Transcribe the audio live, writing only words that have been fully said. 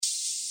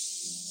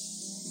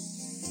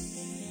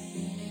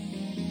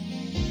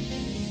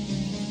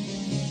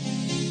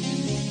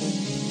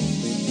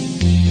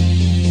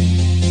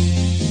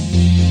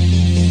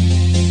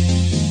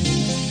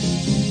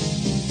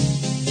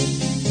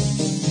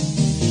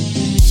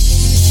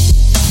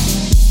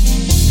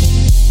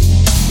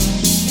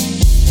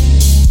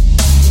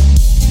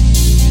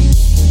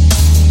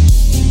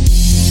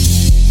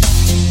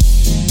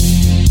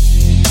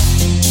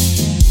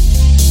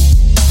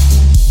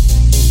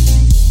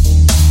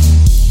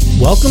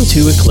Welcome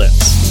to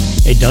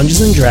Eclipse, a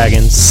Dungeons &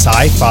 Dragons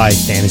sci-fi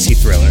fantasy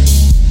thriller.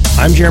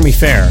 I'm Jeremy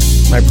Fair,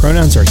 my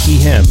pronouns are he,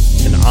 him,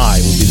 and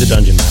I will be the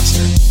Dungeon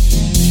Master.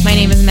 My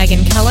name is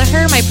Megan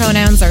Kelleher, my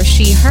pronouns are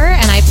she, her,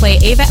 and I play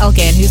Ava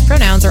Elkin, whose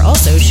pronouns are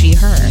also she,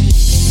 her.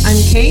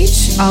 I'm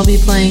Kate, I'll be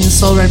playing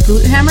Soul Red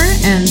Blutehammer,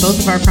 and both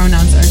of our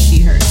pronouns are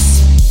she, hers.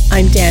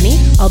 I'm Danny,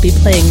 I'll be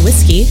playing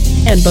Whiskey,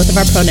 and both of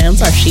our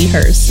pronouns are she,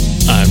 hers.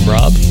 I'm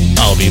Rob,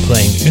 I'll be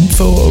playing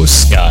Info O.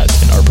 Scott,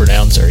 and our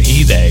pronouns are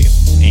he, they.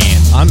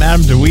 And I'm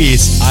Adam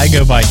DeWeese, I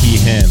go by he,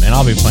 him, and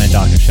I'll be playing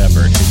Dr.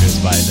 Shepard, who goes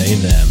by they,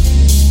 them.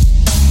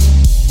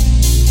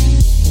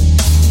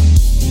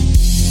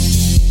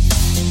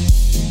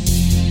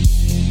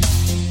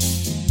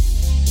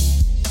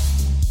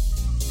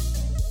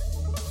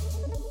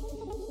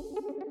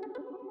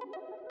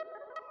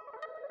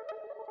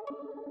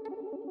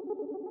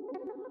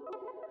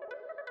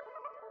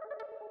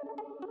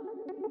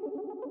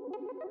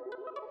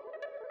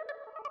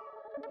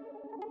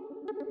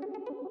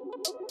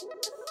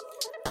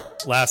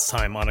 Last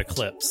time on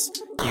Eclipse,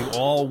 you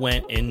all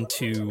went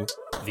into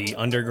the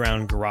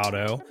underground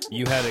grotto.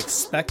 You had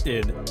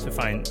expected to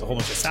find a whole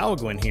bunch of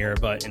Salagwin here,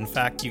 but in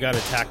fact you got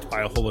attacked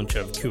by a whole bunch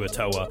of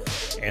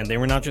Kuatoa. And they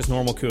were not just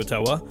normal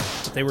Kuatoa,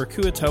 but they were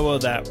Kuatoa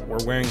that were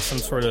wearing some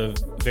sort of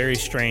very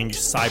strange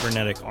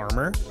cybernetic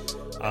armor.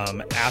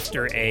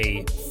 After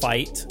a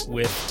fight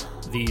with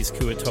these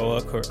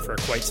Kuatoa for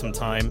quite some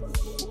time,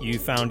 you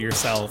found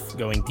yourself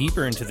going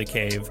deeper into the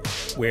cave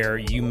where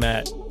you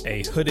met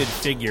a hooded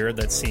figure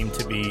that seemed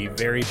to be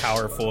very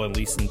powerful, at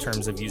least in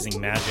terms of using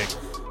magic.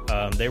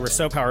 They were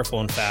so powerful,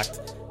 in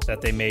fact,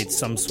 that they made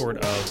some sort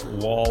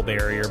of wall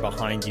barrier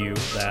behind you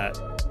that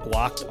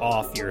blocked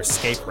off your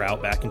escape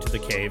route back into the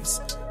caves.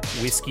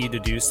 Whiskey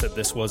deduced that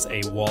this was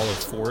a wall of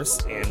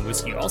force, and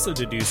Whiskey also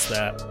deduced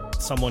that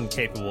someone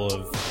capable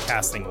of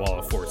casting Wall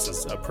of Force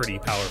is a pretty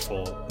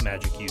powerful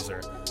magic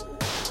user.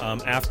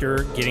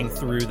 After getting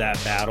through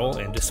that battle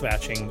and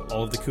dispatching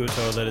all of the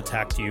Kuatoa that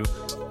attacked you,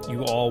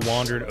 you all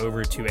wandered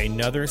over to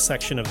another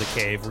section of the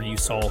cave where you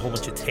saw a whole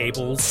bunch of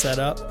tables set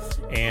up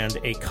and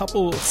a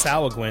couple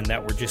Salagwin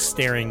that were just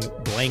staring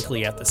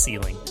blankly at the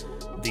ceiling.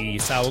 The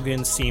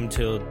Salagwin seemed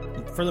to,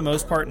 for the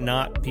most part,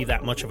 not be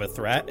that much of a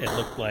threat. It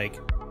looked like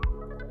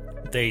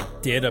they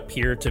did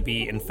appear to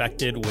be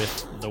infected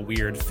with the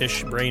weird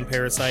fish brain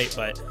parasite,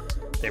 but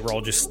they were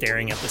all just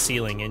staring at the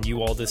ceiling, and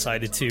you all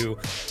decided to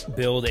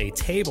build a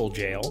table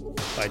jail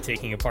by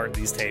taking apart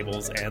these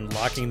tables and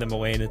locking them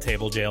away in a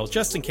table jail,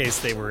 just in case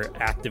they were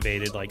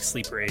activated like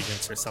sleeper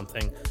agents or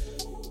something.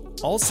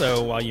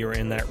 Also, while you were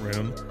in that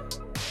room,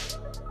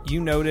 you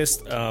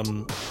noticed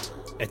a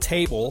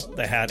table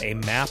that had a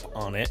map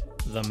on it.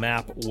 The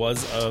map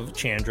was of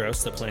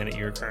Chandros, the planet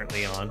you're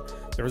currently on.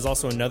 There was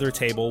also another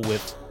table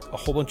with a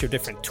whole bunch of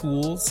different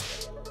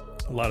tools,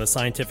 a lot of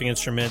scientific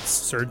instruments,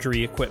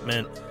 surgery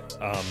equipment,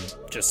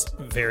 just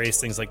various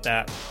things like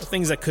that.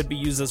 Things that could be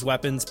used as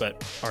weapons,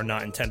 but are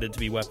not intended to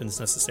be weapons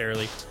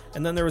necessarily.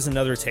 And then there was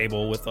another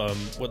table with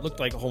what looked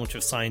like a whole bunch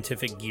of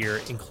scientific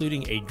gear,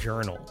 including a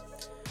journal.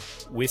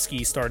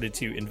 Whiskey started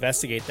to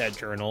investigate that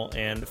journal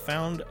and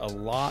found a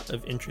lot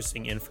of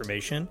interesting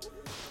information.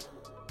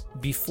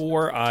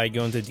 Before I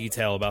go into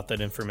detail about that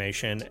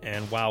information,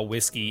 and while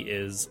Whiskey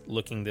is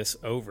looking this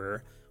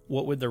over,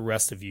 what would the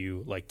rest of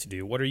you like to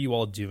do? What are you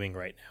all doing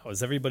right now?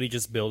 Is everybody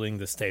just building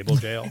this table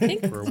jail?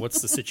 Or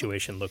what's the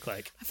situation look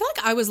like? I feel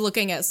like I was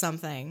looking at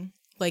something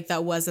like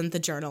that wasn't the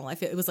journal. I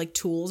feel it was like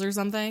tools or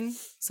something.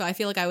 So I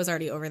feel like I was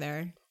already over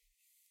there.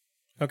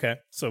 Okay,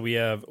 so we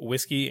have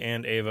Whiskey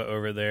and Ava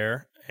over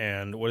there.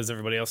 And what is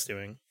everybody else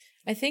doing?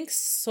 I think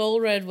Soul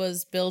Red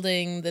was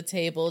building the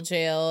table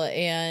jail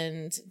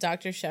and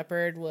Dr.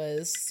 Shepard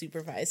was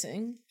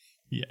supervising.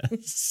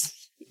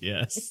 Yes.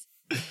 Yes.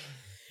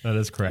 That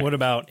is correct. What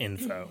about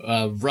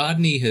Info?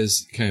 Rodney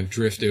has kind of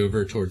drifted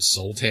over towards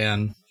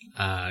Sultan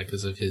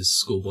because of his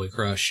schoolboy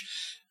crush,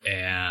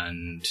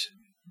 and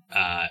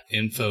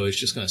Info is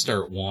just going to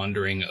start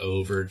wandering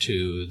over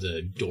to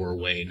the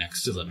doorway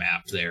next to the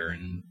map there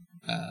and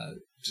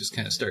just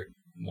kind of start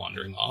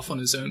wandering off on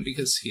his own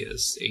because he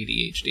has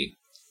ADHD.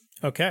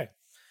 Okay.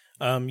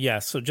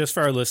 So just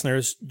for our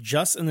listeners,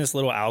 just in this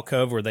little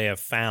alcove where they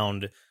have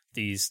found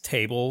these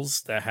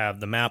tables that have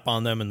the map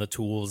on them and the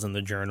tools and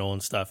the journal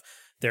and stuff,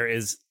 there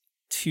is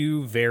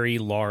two very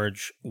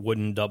large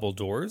wooden double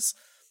doors.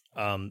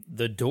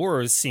 The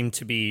doors seem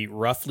to be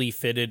roughly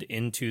fitted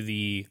into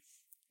the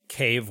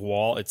cave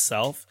wall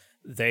itself.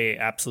 They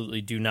absolutely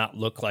do not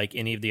look like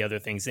any of the other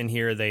things in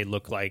here. They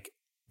look like,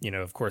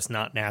 of course,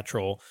 not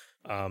natural.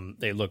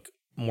 They look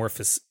more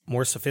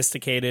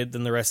sophisticated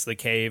than the rest of the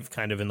cave,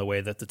 kind of in the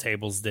way that the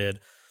tables did.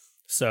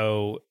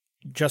 So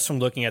just from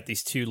looking at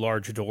these two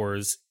large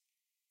doors,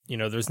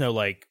 there's no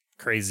like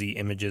crazy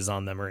images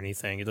on them or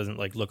anything. It doesn't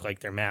like look like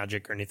they're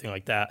magic or anything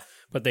like that,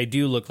 but they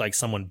do look like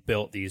someone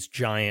built these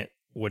giant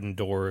wooden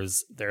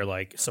doors. They're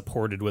like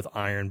supported with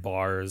iron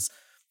bars,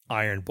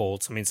 iron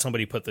bolts. I mean,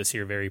 somebody put this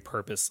here very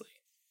purposely.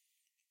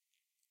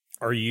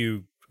 Are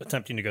you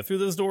attempting to go through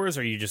those doors,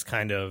 or are you just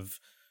kind of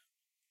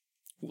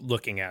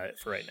looking at it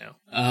for right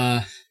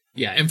now?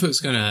 Yeah, Info's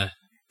gonna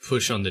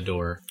push on the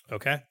door.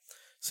 Okay.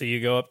 So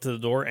you go up to the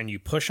door and you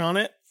push on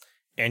it,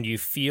 and you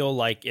feel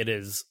like it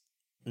is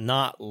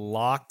not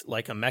locked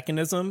like a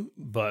mechanism,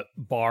 but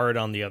barred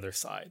on the other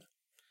side.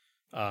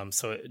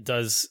 So it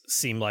does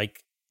seem like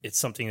it's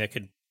something that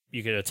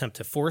you could attempt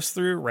to force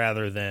through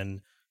rather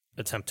than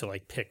attempt to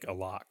like pick a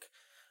lock.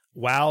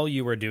 While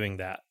you were doing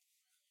that,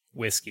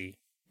 Whiskey,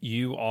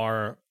 you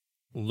are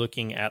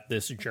looking at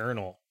this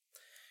journal.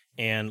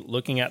 And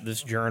looking at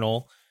this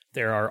journal,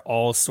 there are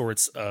all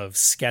sorts of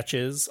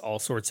sketches, all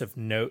sorts of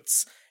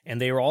notes, and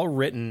they were all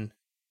written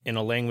in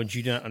a language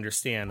you don't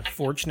understand.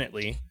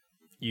 Fortunately,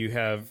 you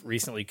have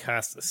recently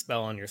cast a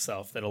spell on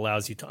yourself that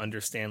allows you to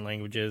understand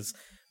languages,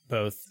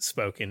 both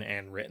spoken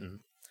and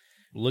written.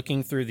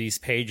 Looking through these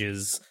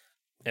pages,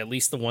 at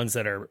least the ones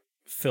that are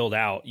filled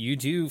out, you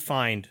do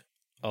find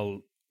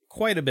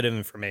quite a bit of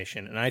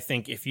information. And I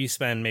think if you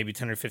spend maybe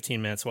 10 or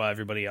 15 minutes while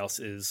everybody else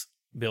is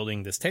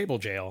building this table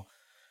jail,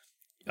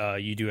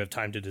 you do have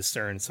time to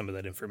discern some of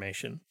that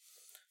information.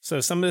 So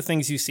some of the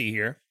things you see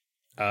here,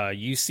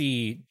 you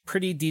see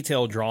pretty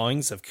detailed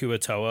drawings of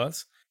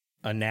Kuo-toas,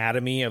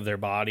 anatomy of their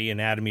body,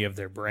 anatomy of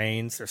their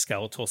brains, their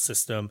skeletal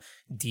system,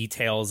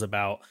 details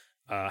about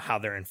how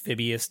they're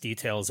amphibious,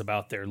 details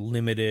about their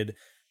limited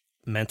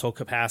mental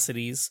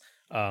capacities.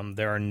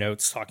 There are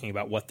notes talking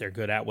about what they're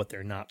good at, what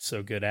they're not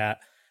so good at.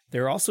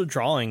 There are also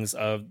drawings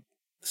of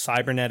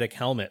cybernetic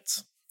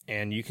helmets,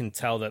 and you can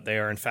tell that they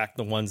are, in fact,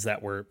 the ones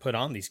that were put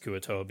on these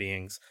Kuo-toa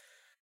beings.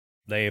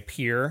 They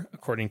appear,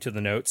 according to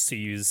the notes, to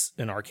use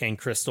an arcane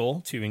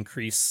crystal to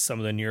increase some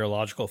of the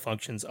neurological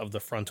functions of the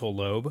frontal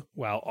lobe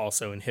while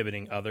also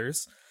inhibiting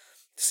others.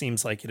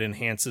 Seems like it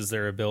enhances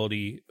their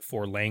ability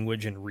for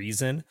language and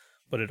reason,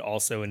 but it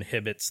also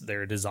inhibits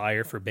their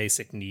desire for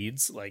basic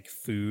needs like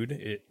food.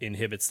 It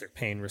inhibits their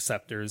pain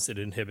receptors. It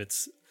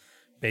inhibits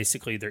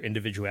basically their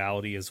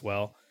individuality as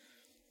well.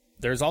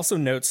 There's also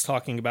notes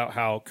talking about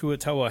how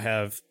Kuo-toa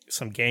have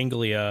some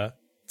ganglia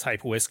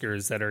type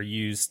whiskers that are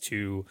used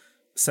to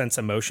sense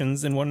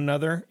emotions in one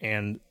another,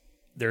 and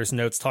there's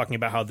notes talking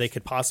about how they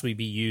could possibly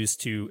be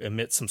used to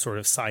emit some sort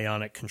of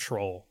psionic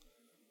control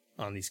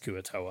on these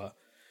Kuo-toa.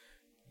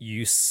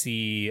 You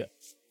see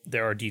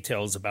there are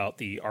details about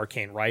the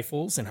arcane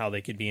rifles and how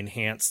they could be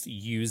enhanced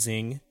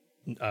using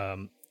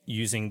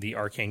the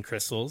arcane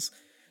crystals.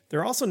 There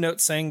are also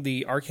notes saying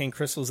the arcane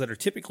crystals that are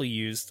typically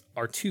used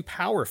are too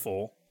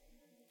powerful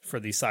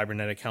for these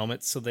cybernetic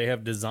helmets, so they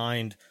have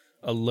designed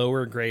a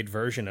lower grade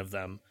version of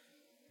them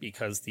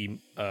because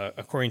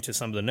according to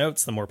some of the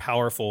notes, the more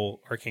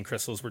powerful arcane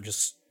crystals were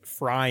just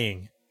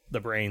frying the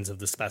brains of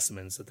the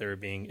specimens that they were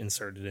being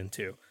inserted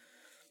into.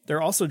 There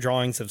are also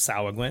drawings of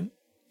Sahuagin.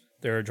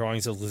 There are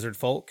drawings of lizard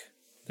folk.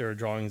 There are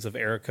drawings of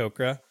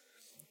Aarakocra.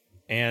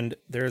 And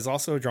there is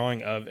also a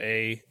drawing of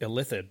a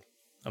Illithid,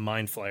 a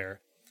mind flayer,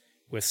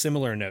 with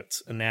similar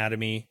notes: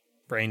 anatomy,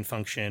 brain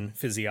function,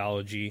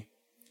 physiology.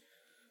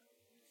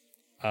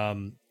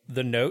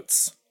 The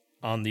notes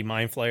on the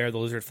mind flayer, the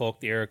lizard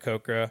folk, the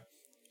Aarakocra,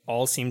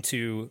 all seem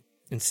to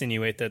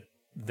insinuate that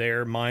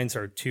their minds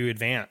are too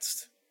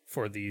advanced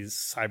for these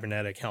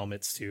cybernetic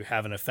helmets to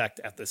have an effect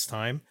at this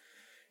time,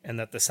 and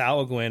that the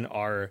Sahuagin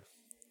are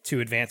too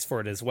advanced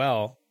for it as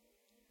well.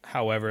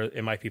 However,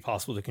 it might be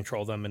possible to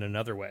control them in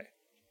another way.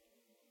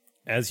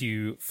 As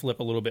you flip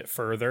a little bit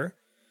further,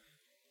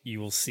 you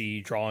will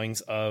see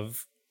drawings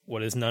of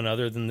what is none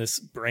other than this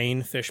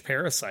brain fish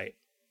parasite.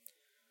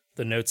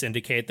 The notes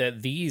indicate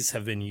that these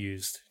have been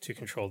used to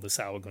control the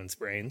Sahuagin's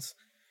brains.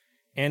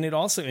 And it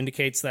also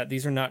indicates that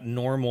these are not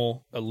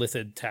normal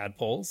Illithid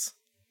tadpoles,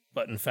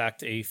 but in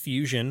fact a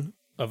fusion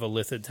of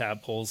Illithid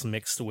tadpoles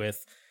mixed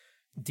with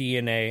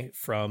DNA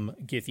from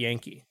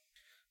Githyanki.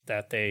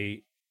 That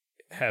they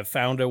have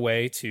found a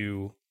way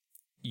to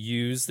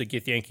use the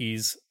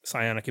Githyanki's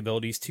psionic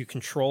abilities to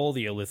control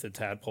the Illithid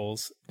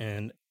tadpoles,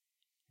 and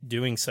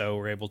doing so,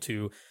 we're able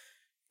to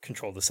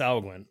control the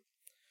Sahuagin.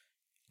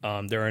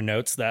 There are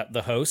notes that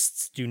the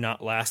hosts do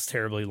not last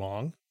terribly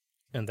long,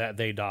 and that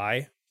they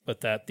die,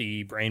 but that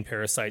the brain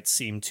parasites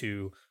seem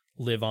to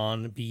live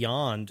on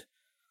beyond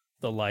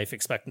the life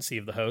expectancy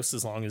of the hosts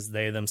as long as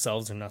they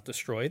themselves are not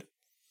destroyed.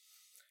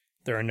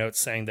 There are notes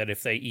saying that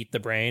if they eat the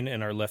brain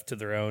and are left to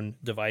their own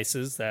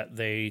devices, that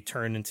they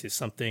turn into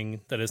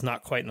something that is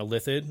not quite an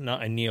Illithid,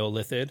 not a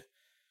Neolithid,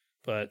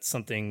 but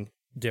something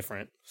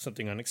different,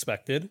 something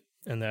unexpected,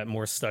 and that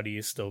more study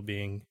is still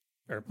being,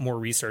 or more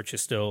research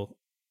is still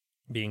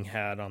being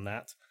had on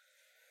that.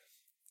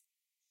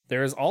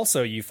 There is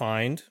also, you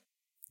find,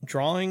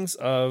 drawings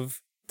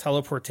of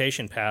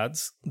teleportation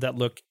pads that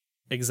look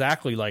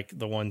exactly like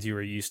the ones you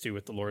were used to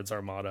with the Lord's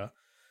Armada.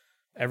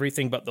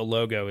 Everything but the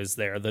logo is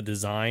there. The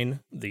design,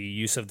 the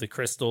use of the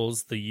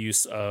crystals, the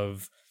use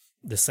of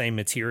the same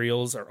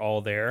materials are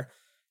all there.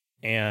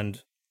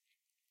 And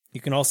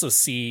you can also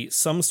see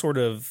some sort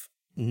of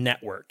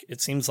network.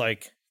 It seems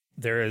like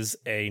there is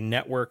a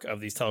network of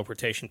these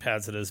teleportation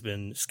pads that has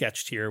been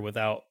sketched here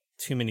without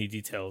too many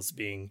details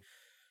being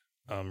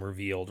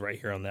revealed right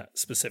here on that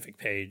specific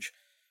page.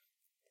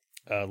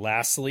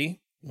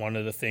 Lastly, one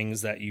of the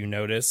things that you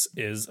notice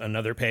is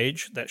another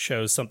page that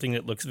shows something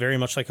that looks very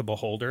much like a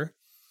beholder,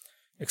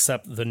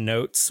 except the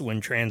notes,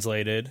 when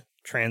translated,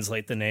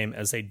 translate the name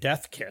as a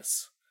death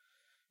kiss.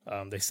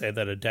 They say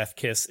that a death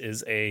kiss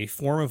is a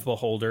form of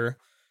beholder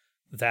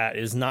that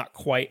is not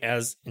quite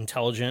as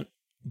intelligent,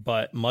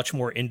 but much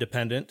more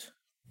independent,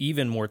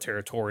 even more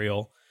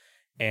territorial,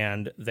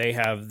 and they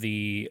have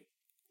the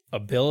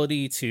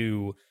ability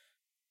to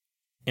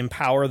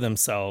empower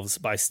themselves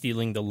by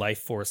stealing the life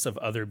force of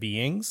other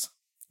beings,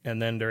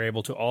 and then they're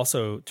able to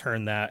also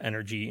turn that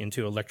energy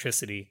into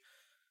electricity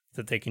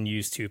that they can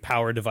use to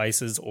power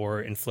devices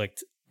or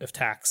inflict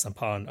attacks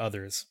upon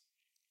others.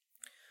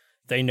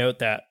 They note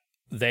that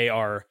they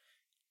are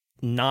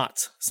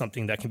not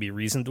something that can be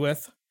reasoned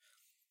with,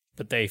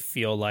 but they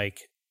feel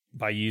like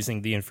by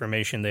using the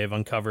information they've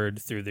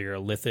uncovered through their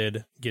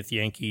Illithid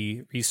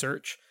Githyanki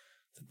research,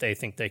 that they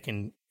think they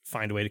can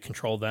find a way to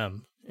control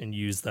them and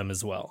use them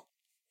as well.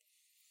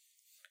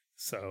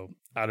 So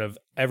out of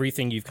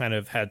everything you've kind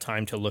of had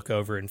time to look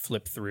over and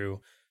flip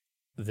through,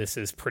 this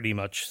is pretty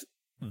much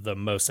the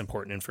most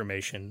important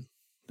information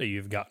that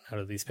you've gotten out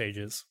of these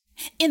pages.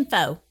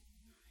 Info.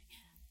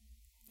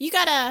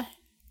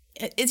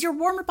 Is your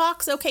warmer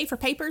box okay for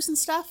papers and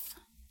stuff?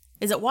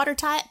 Is it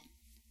watertight?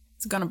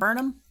 Is it gonna burn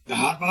them? The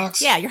hot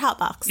box? Yeah, your hot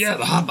box. Yeah,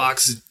 the hot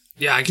box.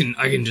 Yeah, I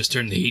can just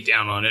turn the heat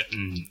down on it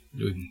and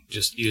we can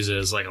just use it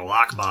as like a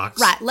lock box.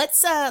 Right.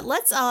 Let's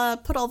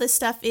put all this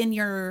stuff in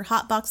your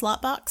hot box,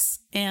 lot box,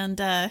 and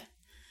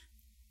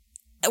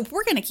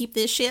we're gonna keep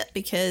this shit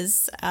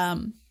because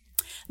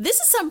this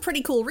is some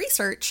pretty cool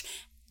research,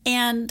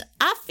 and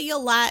I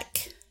feel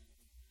like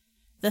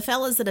the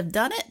fellas that have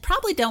done it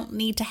probably don't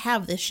need to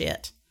have this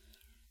shit.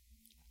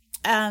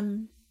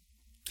 I'm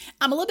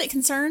a little bit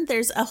concerned.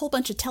 There's a whole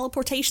bunch of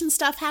teleportation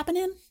stuff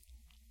happening,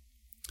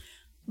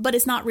 but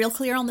it's not real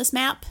clear on this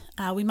map.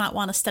 We might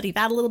want to study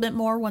that a little bit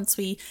more once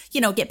we,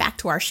 get back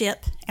to our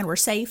ship and we're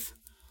safe.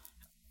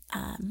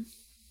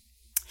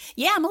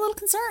 Yeah, I'm a little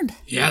concerned.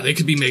 Yeah, they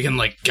could be making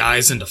like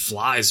guys into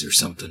flies or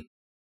something.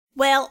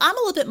 Well, I'm a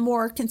little bit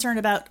more concerned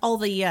about all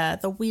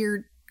the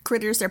weird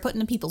critters they're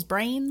putting in people's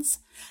brains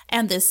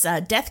and this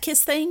death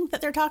kiss thing that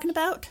they're talking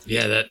about.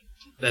 Yeah, that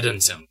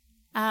doesn't sound.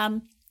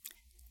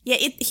 Yeah,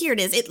 here it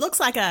is. It looks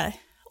like a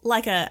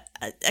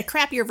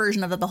crappier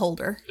version of a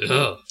beholder.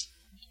 Ugh.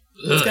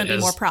 It's going to be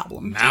more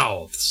problems.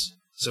 Mouths.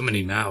 So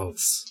many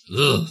mouths.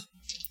 Ugh.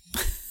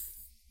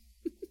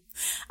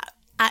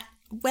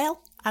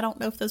 I don't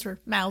know if those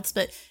were mouths,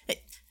 but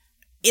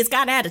it's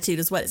got attitude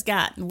is what it's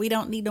got, and we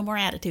don't need no more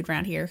attitude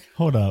around here.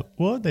 Hold up.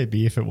 What would they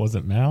be if it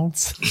wasn't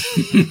mouths?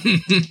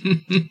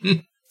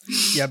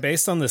 Yeah,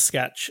 based on the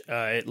sketch,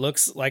 it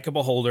looks like a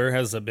beholder,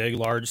 has a big,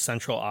 large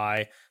central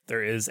eye.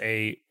 There is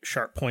a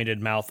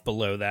sharp-pointed mouth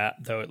below that,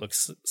 though it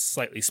looks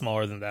slightly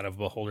smaller than that of a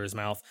beholder's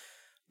mouth.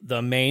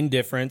 The main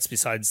difference,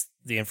 besides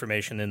the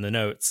information in the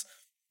notes,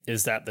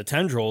 is that the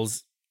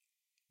tendrils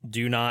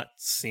do not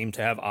seem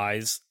to have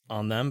eyes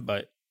on them,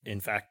 but in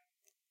fact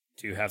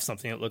do have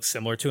something that looks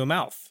similar to a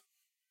mouth.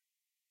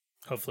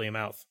 Hopefully a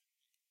mouth.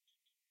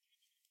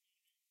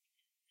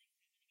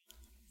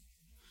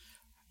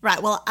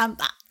 Right, well,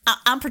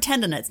 I'm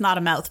pretending it's not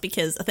a mouth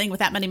because a thing with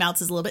that many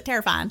mouths is a little bit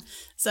terrifying.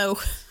 So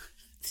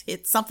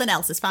it's something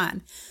else is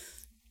fine.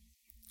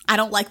 I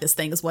don't like this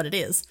thing is what it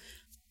is.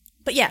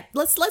 But yeah,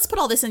 let's put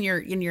all this in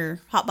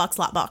your hot box,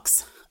 lot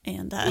box.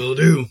 And will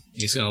do.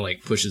 He's gonna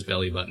like push his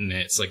belly button.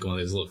 It's like one of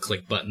those little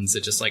click buttons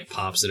that just like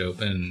pops it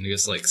open and he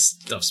just like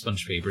stuffs a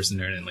bunch of papers in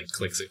there and like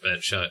clicks it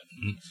back shut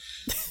and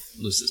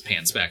loosens his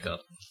pants back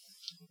up.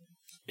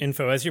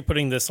 Info, as you're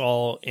putting this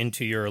all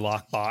into your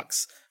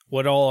lockbox,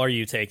 what all are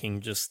you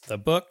taking? Just the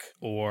book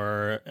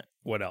or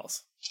what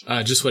else?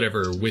 Just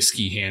whatever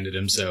Whiskey handed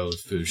him, so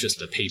if it was just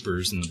the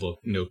papers and the book,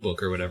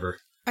 notebook or whatever.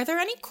 Are there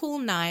any cool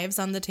knives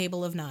on the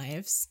table of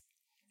knives?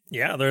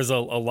 Yeah, there's a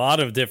lot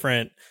of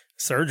different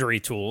surgery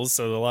tools,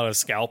 so a lot of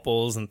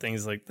scalpels and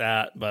things like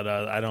that, but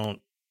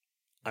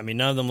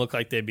none of them look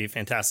like they'd be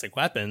fantastic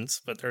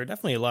weapons, but there are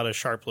definitely a lot of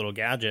sharp little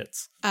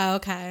gadgets. Oh,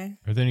 okay.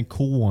 Are there any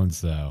cool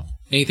ones, though?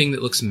 Anything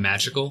that looks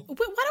magical? Why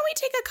don't we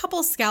take a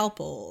couple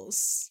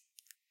scalpels?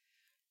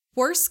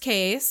 Worst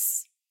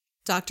case,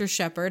 Dr.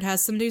 Shepard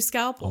has some new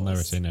scalpels. I'll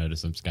never say no to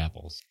some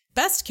scalpels.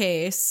 Best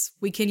case,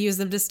 we can use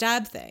them to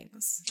stab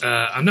things.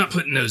 I'm not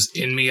putting those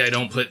in me. I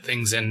don't put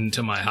things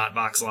into my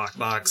hotbox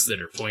lockbox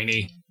that are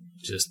pointy,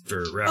 just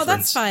for reference. Oh,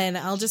 that's fine.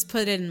 I'll just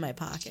put it in my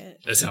pocket.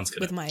 That sounds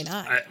good. With my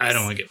knife. I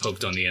don't want to get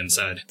poked on the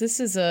inside. This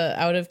is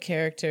out of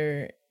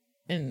character,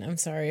 and I'm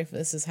sorry if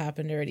this has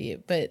happened already,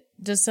 but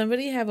does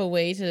somebody have a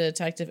way to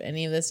detect if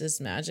any of this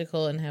is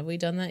magical, and have we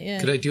done that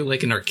yet? Could I do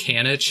like an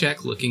Arcana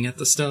check looking at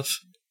the stuff?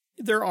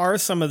 There are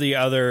some of the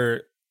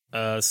other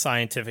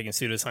scientific and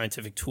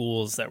pseudoscientific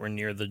tools that were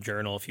near the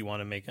journal if you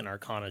want to make an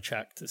Arcana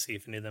check to see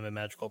if any of them have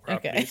magical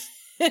properties.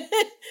 Okay.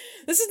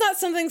 This is not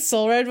something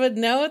Soul Red would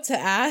know to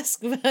ask,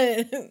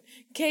 but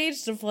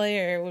Cage the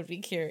player would be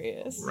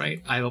curious.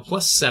 Right. I have a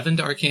 +7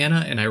 to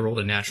Arcana, and I rolled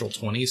a natural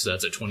 20, so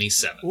that's a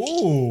 27.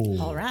 Ooh.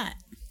 All right.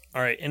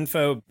 All right,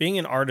 Info, being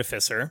an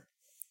artificer,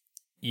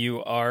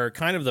 you are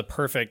kind of the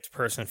perfect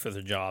person for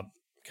the job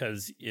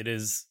because it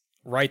is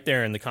right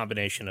there in the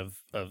combination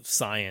of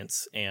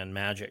science and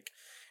magic.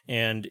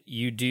 And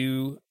you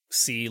do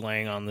see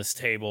laying on this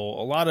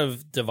table a lot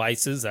of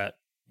devices that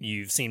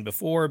you've seen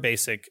before,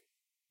 basic,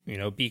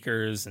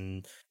 beakers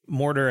and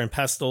mortar and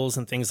pestles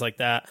and things like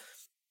that.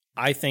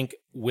 I think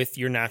with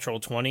your natural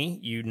 20,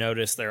 you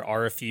notice there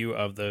are a few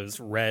of those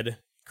red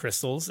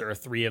crystals. There are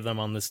 3 of them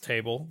on this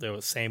table. They're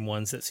the same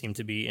ones that seem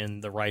to be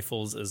in the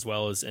rifles as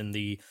well as in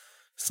the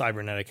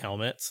cybernetic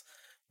helmets.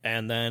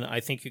 And then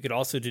I think you could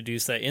also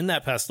deduce that in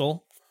that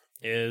pestle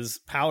is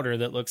powder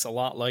that looks a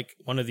lot like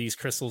one of these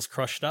crystals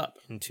crushed up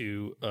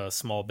into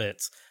small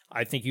bits.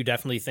 I think you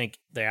definitely think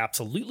they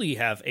absolutely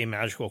have a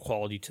magical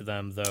quality to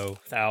them, though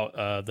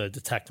without the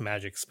detect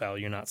magic spell,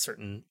 you're not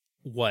certain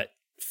what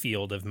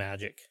field of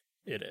magic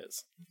it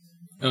is.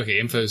 Okay,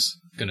 Info's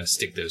gonna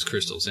stick those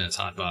crystals in his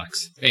hot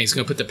box. And he's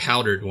gonna put the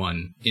powdered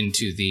one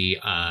into the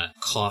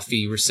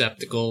coffee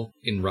receptacle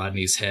in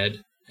Rodney's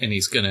head. And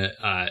he's gonna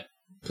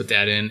put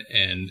that in,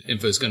 and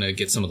Info's gonna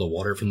get some of the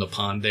water from the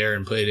pond there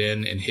and put it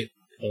in and hit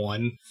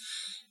on.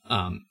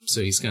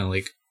 So he's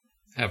gonna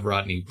have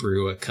Rodney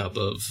brew a cup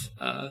of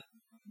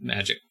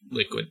magic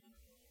liquid.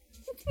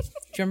 Do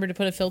you remember to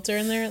put a filter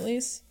in there at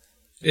least?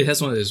 It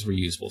has one of those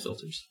reusable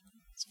filters.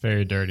 It's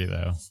very dirty,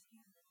 though.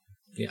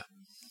 Yeah.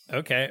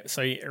 Okay,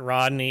 so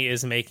Rodney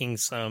is making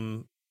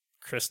some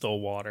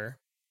crystal water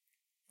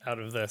out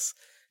of this.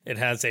 It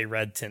has a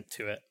red tint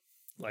to it,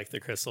 like the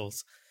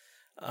crystals.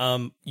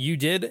 You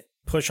did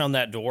push on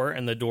that door,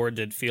 and the door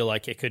did feel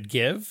like it could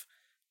give.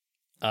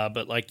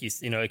 But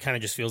it kind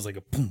of just feels like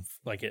a boom,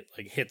 like it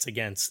hits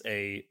against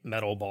a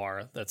metal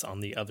bar that's on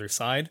the other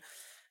side.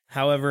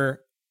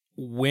 However,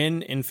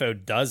 when Info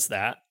does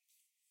that,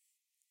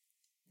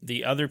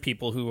 the other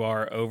people who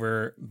are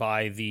over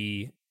by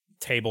the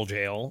table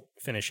jail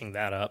finishing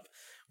that up,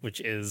 which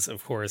is,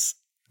 of course,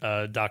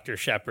 Dr.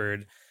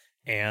 Shepard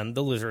and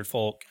the lizard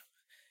folk.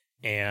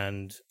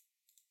 And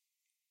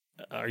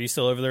are you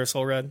still over there,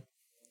 Soul Red?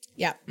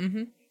 Yeah.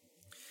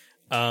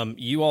 Mm-hmm.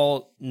 You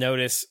all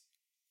notice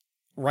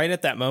right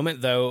at that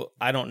moment, though,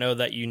 I don't know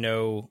that you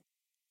know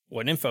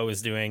what Info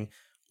is doing.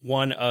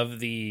 One of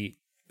the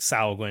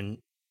Salguin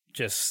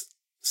just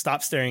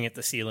stops staring at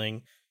the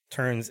ceiling,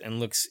 turns and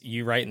looks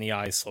you right in the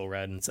eyes, Soul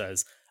Red, and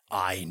says,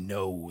 "I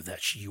know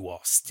that you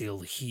are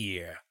still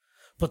here,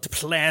 but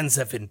plans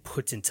have been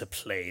put into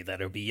play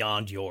that are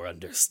beyond your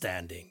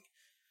understanding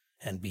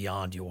and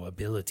beyond your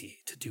ability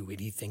to do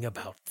anything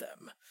about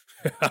them."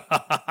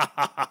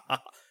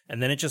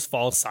 And then it just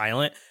falls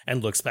silent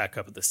and looks back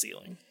up at the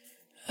ceiling.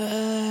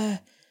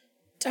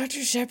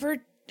 Dr.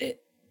 Shepard,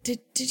 did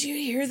you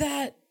hear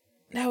that?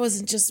 That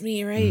wasn't just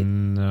me, right?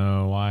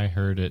 No, I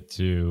heard it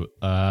too.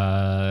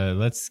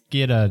 Let's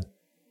get a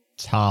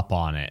top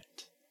on it.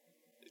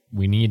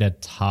 We need a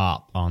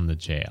top on the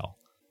jail.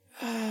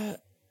 Where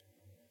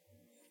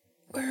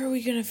are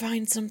we gonna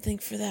find something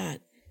for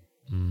that?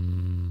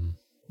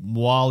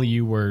 While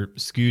you were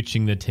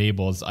scooching the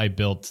tables, I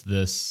built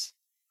this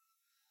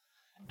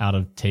out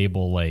of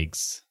table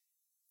legs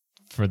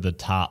for the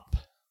top.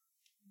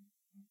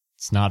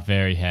 It's not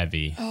very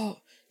heavy. Oh,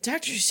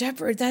 Dr.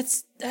 Shepard,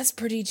 that's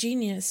pretty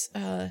genius.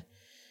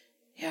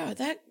 Yeah,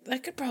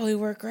 that could probably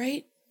work,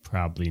 right?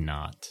 Probably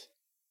not.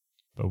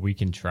 But we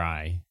can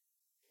try.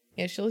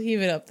 Yeah, she'll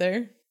heave it up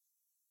there.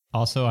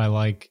 Also, I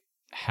like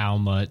how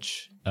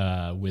much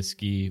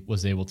Whiskey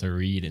was able to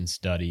read and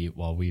study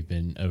while we've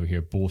been over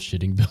here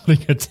bullshitting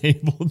building a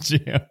table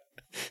jail.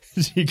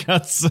 She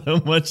got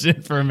so much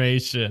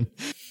information.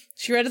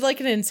 She read like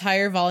an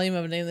entire volume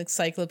of an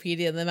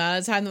encyclopedia in the amount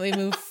of time that we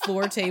moved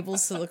 4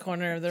 tables to the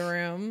corner of the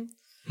room.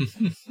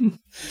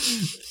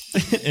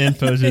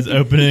 Info just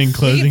opening and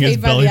closing his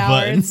belly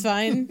button. It's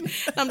fine.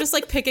 I'm just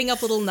like picking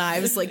up little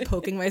knives, like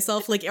poking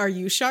myself. Like, are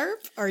you sharp?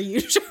 Are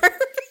you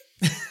sharp?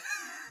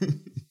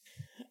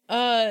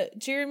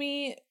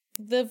 Jeremy,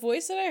 the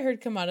voice that I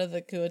heard come out of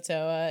the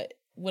Kuo-toa,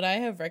 would I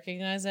have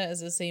recognized that as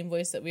the same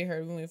voice that we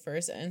heard when we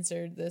first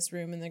entered this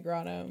room in the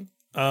grotto?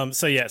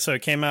 So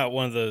it came out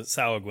one of the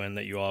Salguin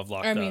that you all have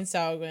locked up.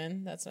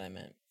 Salguin. That's what I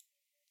meant.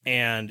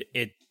 And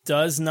it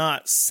does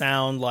not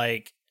sound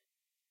like...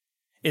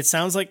 It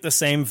sounds like the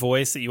same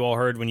voice that you all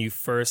heard when you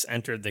first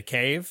entered the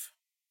cave.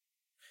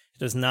 It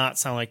does not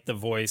sound like the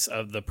voice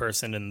of the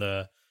person in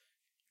the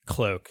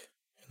cloak,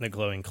 in the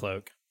glowing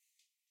cloak.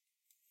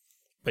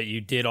 But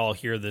you did all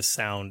hear this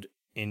sound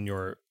in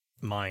your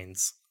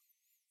minds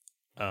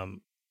a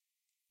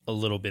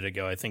little bit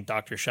ago. I think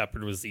Dr.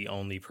 Shepard was the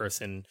only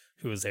person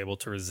who was able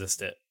to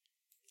resist it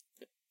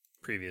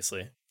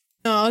previously.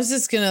 No, I was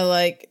just gonna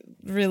like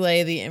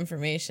relay the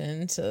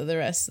information to the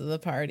rest of the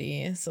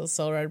party. So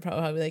Soul Red would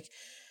probably be like,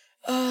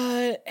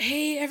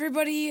 hey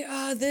everybody,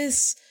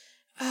 this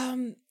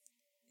the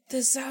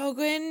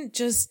Salguin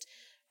just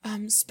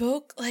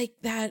spoke like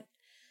that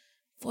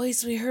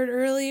voice we heard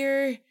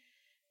earlier.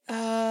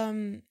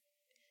 Doesn't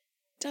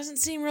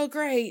seem real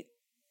great.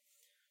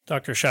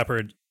 Dr.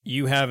 Shepard,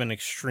 you have an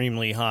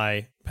extremely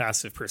high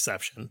passive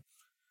perception.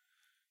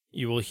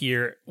 you will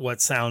hear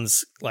what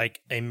sounds like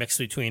a mix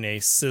between a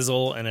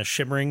sizzle and a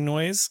shimmering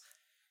noise.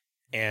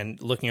 And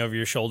looking over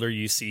your shoulder,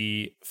 you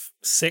see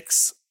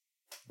 6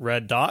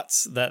 red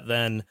dots that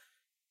then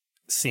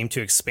seem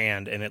to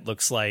expand, and it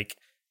looks like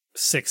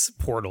 6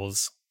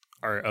 portals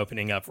are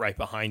opening up right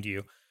behind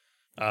you.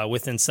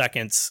 Within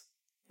seconds,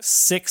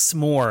 6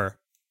 more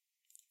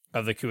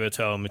of the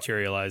Kuo-toa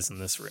materialize in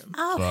this room.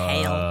 Oh,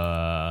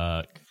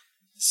 hell.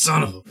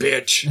 Son of a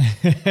bitch.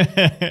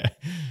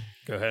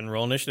 Go ahead and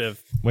roll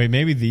initiative. Wait,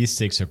 maybe these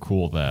 6 are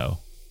cool, though.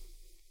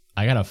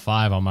 I got a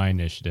 5 on my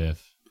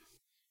initiative.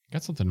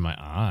 Got something in my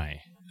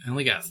eye. I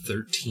only got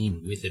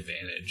 13 with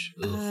advantage.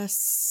 Ugh.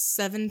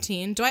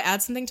 17. Do I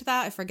add something to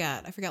that? I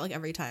forget like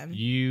every time.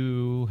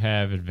 You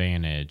have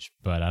advantage,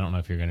 but I don't know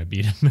if you're going to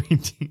beat a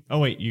 19. Oh,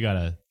 wait, you got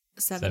a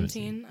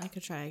 17? I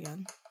could try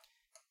again.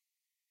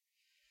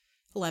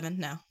 11,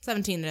 no.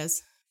 17 it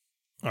is.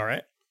 All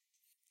right.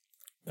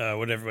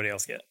 What did everybody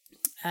else get?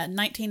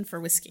 19 for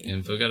whiskey.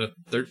 Info got a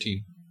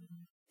 13.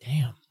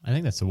 Damn. I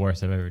think that's the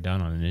worst I've ever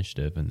done on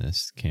initiative in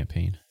this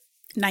campaign.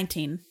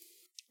 19.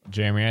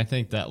 Jeremy, I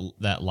think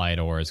that light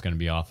ore is going to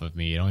be off of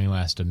me. It only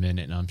lasts a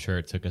minute, and I'm sure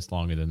it took us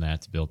longer than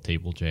that to build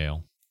Table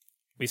Jail.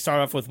 We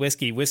start off with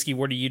Whiskey. Whiskey,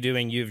 what are you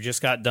doing? You've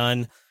just got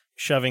done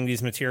shoving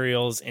these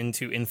materials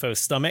into Info's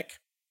stomach.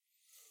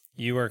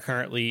 You are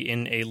currently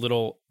in a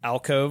little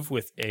alcove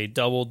with a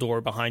double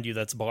door behind you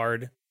that's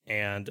barred,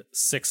 and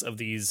 6 of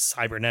these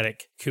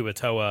cybernetic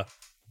Kuo-toa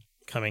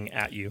coming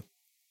at you.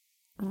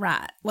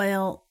 Right.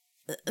 Well,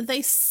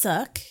 they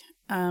suck.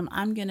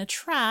 I'm going to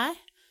try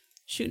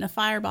shooting a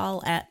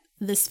fireball at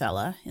this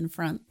fella in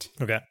front.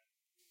 Okay.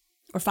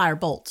 Or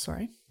firebolt,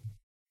 sorry.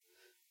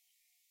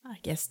 I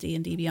guess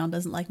D&D Beyond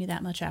doesn't like me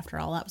that much after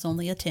all. That was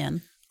only a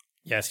 10.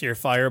 Yes, your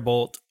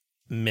firebolt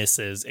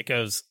misses. It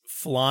goes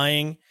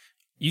flying.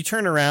 You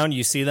turn around,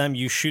 you see them,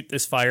 you shoot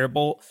this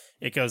firebolt.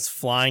 It goes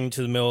flying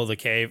to the middle of the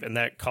cave, and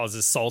that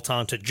causes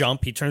Sultan to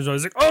jump. He turns around,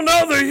 he's like, oh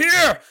no, they're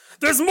here!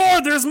 There's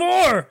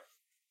more!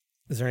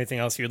 Is there anything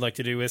else you'd like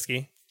to do,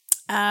 Whiskey?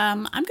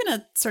 I'm going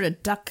to sort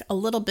of duck a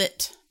little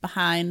bit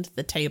behind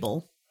the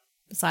table,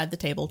 beside the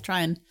table,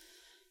 try and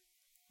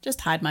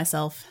just hide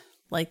myself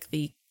like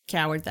the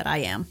coward that I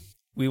am.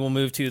 We will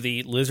move to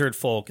the lizard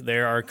folk.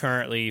 There are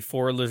currently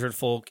 4 lizard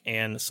folk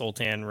and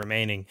Sultan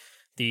remaining.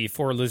 The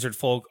 4 lizard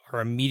folk are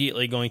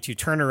immediately going to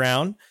turn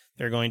around.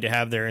 They're going to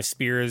have their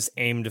spears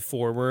aimed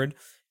forward,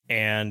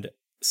 and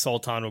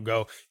Sultan will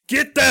go,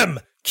 get them!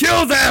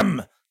 Kill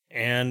them!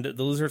 And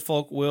the lizard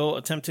folk will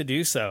attempt to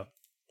do so.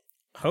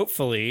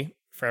 Hopefully,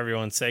 for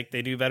everyone's sake,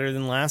 they do better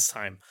than last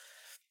time.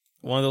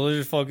 One of the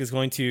lizard folk is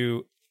going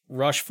to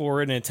rush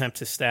forward and attempt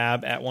to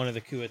stab at one of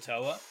the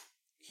Kuo-toa.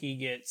 He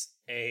gets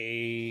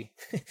a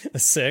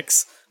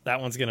 6. That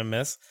one's going to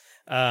miss.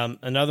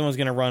 Another one's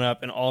going to run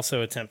up and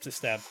also attempt to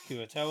stab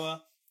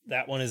Kuo-toa.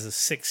 That one is a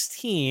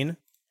 16.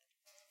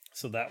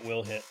 So that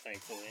will hit,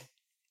 thankfully.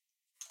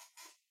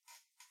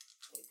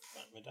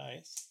 Find my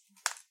dice.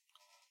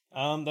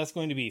 That's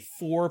going to be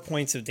 4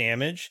 points of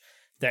damage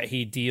that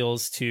he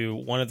deals to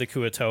one of the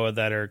Kuo-toa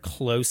that are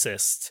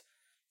closest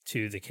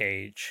to the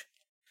cage.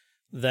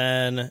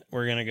 Then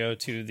we're going to go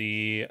to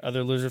the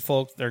other lizard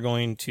folk. They're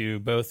going to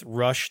both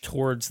rush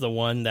towards the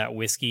one that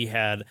Whiskey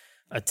had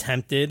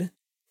attempted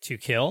to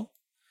kill.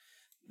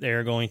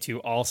 They're going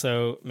to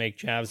also make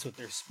jabs with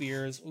their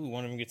spears. Ooh,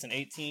 one of them gets an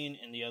 18,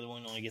 and the other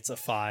one only gets a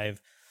 5.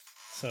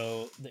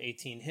 So the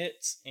 18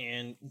 hits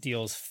and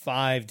deals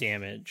 5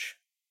 damage.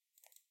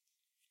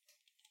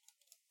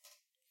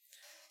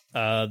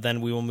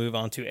 Then we will move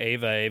on to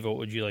Ava. Ava, what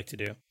would you like to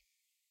do?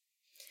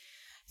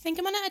 I think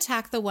I'm going to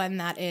attack the one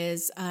that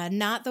is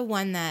not the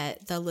one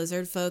that the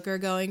lizard folk are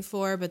going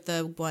for, but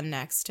the one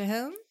next to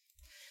him.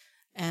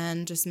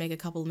 And just make a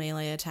couple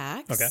melee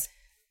attacks. Okay.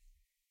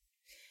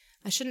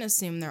 I shouldn't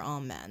assume they're all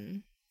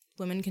men.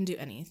 Women can do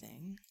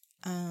anything.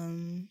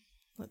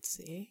 Let's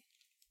see.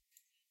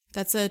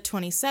 That's a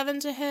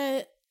 27 to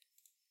hit.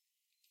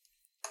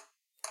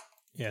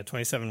 Yeah,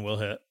 27 will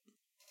hit.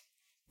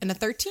 And a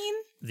 13?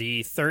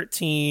 The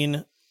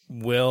 13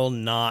 will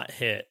not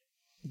hit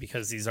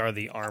because these are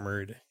the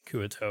armored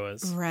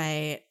Kuo-toas.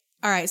 Right.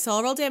 All right, so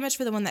I'll roll damage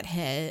for the one that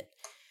hit.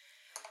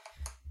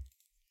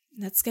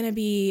 That's going to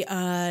be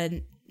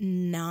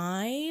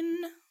 9.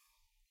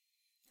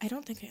 I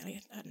don't think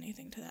I add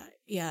anything to that.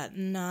 Yeah,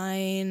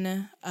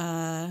 9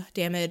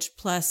 damage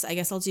plus, I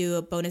guess I'll do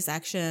a bonus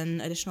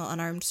action, additional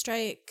unarmed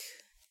strike.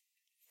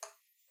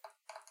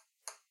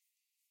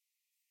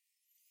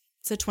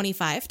 So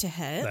 25 to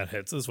hit. That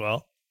hits as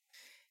well.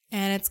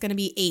 And it's going to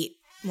be 8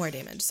 more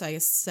damage. So I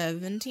guess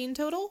 17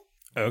 total.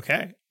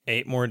 Okay,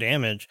 8 more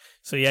damage.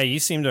 So yeah, you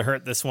seem to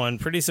hurt this one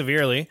pretty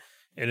severely.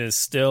 It is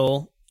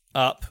still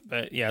up,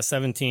 but yeah,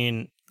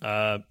 17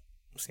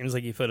 seems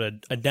like you put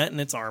a dent in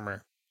its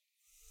armor.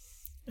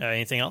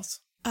 Anything else?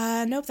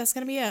 Nope, that's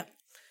going to be it.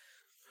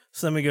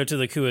 So then we go to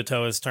the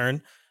Kuo-toa's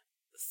turn.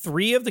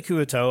 3 of the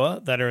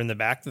Kuo-toa that are in the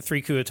back, the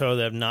 3 Kuo-toa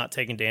that have not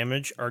taken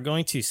damage, are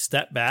going to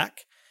step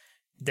back.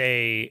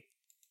 They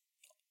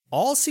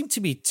all seem to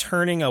be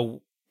turning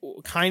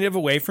kind of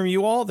away from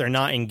you all. They're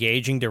not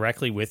engaging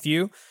directly with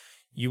you.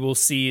 You will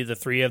see the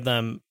three of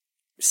them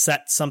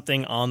set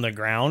something on the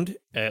ground.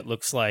 It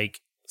looks like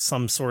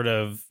some sort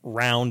of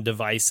round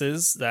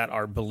devices that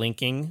are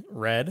blinking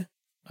red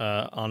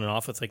on and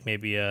off with like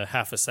maybe a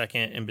half a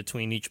second in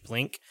between each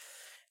blink.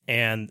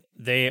 And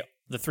the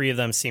three of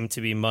them seem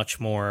to be much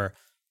more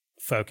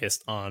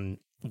focused on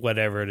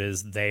whatever it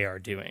is they are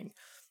doing.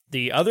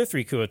 The other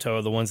three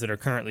Kuo-toa, the ones that are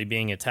currently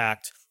being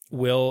attacked,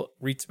 will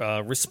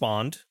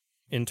respond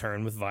in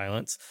turn with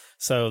violence.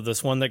 So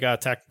this one that got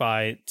attacked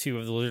by two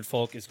of the lizard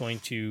folk is going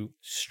to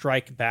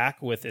strike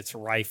back with its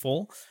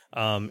rifle.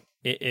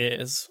 It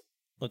is,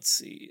 let's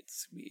see,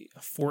 it's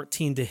a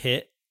 14 to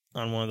hit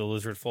on one of the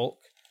lizard folk.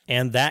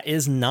 And that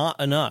is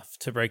not enough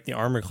to break the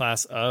armor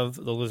class of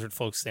the lizard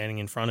folk standing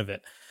in front of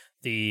it.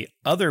 The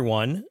other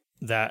one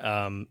that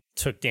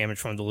took damage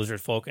from the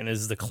lizard folk and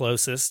is the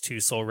closest to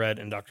Soul Red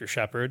and Dr.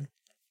 Shepard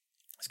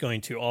is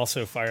going to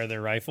also fire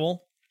their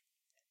rifle.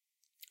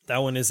 That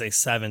one is a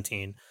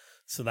 17,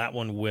 so that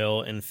one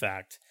will, in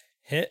fact,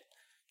 hit,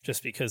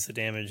 just because the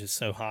damage is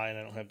so high, and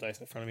I don't have dice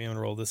in front of me. I'm going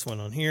to roll this one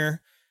on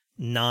here.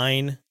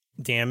 9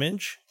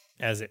 damage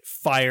as it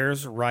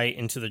fires right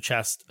into the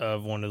chest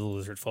of one of the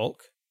lizard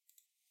folk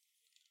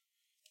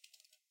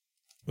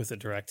with a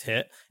direct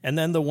hit. And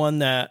then the one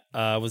that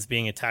was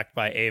being attacked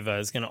by Ava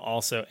is going to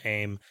also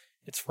aim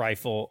its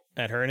rifle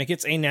at her, and it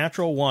gets a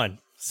natural 1.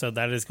 So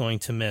that is going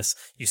to miss.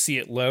 You see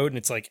it load, and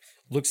it's like,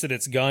 looks at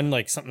its gun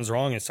like something's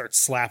wrong and starts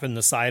slapping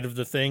the side of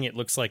the thing. It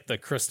looks like the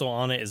crystal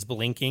on it is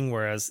blinking,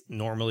 whereas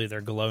normally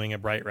they're glowing a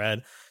bright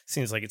red.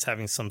 Seems like it's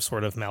having some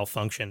sort of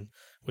malfunction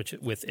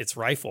with its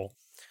rifle.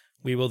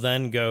 We will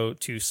then go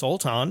to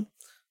Sultan.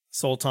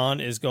 Sultan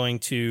is going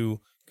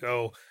to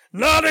go,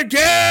 not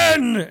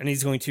again! And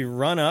he's going to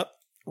run up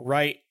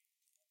right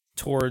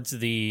towards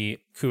the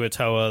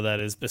Kuo-toa that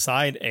is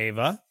beside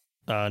Ava.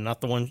 Not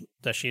the one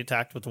that she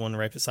attacked, but the one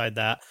right beside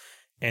that.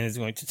 And is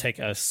going to take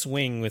a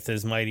swing with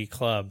his mighty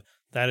club.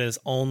 That is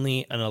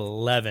only an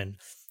 11.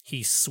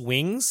 He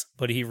swings,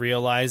 but he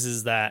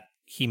realizes that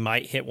he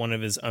might hit one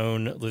of his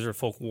own lizard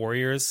folk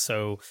warriors.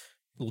 So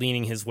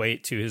leaning his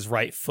weight to his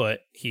right foot,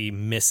 he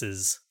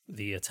misses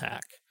the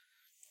attack.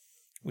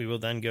 We will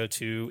then go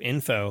to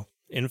Info.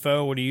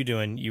 Info, what are you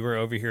doing? You were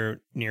over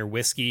here near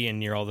Whiskey and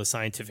near all the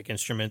scientific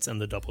instruments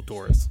and the double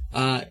doors.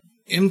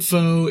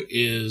 Info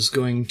is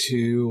going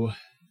to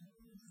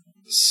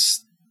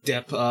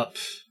step up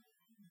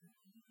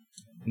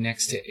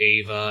next to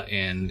Ava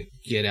and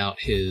get out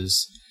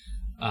his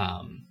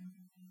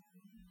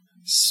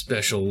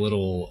special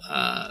little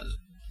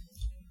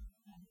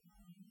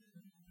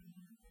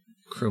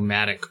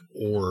chromatic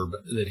orb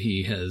that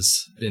he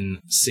has been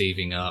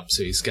saving up.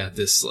 So he's got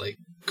this like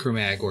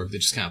chromatic orb that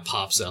just kind of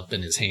pops up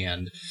in his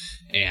hand,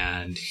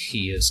 and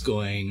he is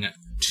going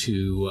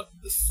to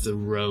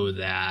throw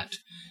that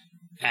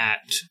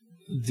at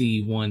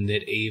the one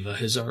that Ava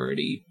has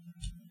already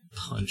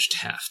punched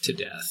half to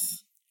death.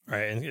 All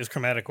right, and is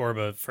Chromatic Orb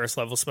a first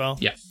level spell?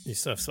 Yeah. You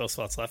still have spell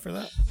slots left for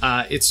that?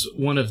 It's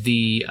one of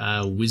the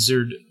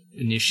wizard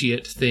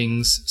initiate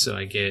things, so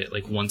I get it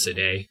like once a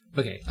day.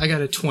 Okay, I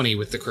got a 20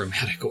 with the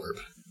Chromatic Orb.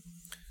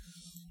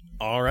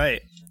 All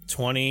right,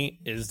 20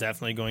 is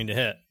definitely going to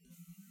hit.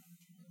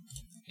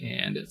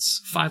 And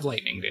it's 5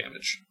 lightning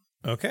damage.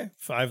 Okay,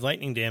 5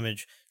 lightning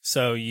damage.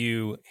 So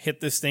you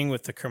hit this thing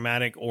with the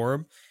Chromatic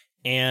Orb,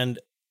 and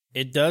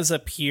it does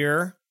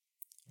appear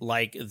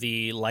like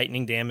the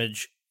lightning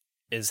damage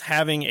is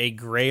having a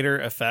greater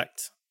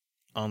effect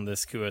on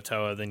this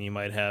Kuo-toa than you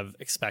might have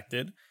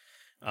expected.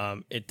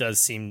 It does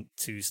seem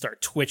to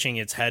start twitching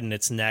its head and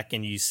its neck,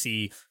 and you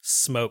see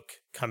smoke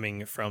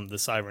coming from the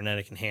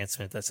cybernetic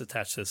enhancement that's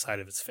attached to the side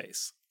of its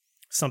face.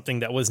 Something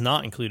that was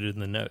not included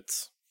in the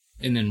notes.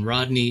 And then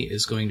Rodney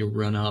is going to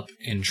run up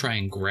and try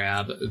and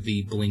grab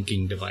the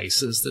blinking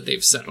devices that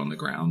they've set on the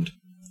ground.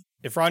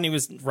 If Rodney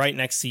was right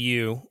next to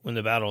you when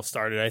the battle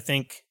started,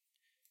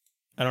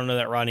 I don't know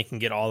that Rodney can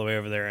get all the way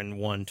over there in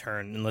one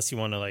turn, unless you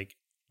want to like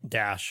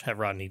have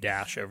Rodney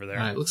dash over there.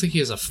 It looks like he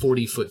has a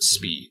 40-foot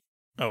speed.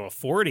 Oh, a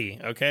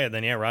 40. Okay,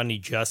 then yeah, Rodney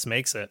just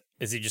makes it.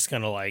 Is he just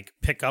going to like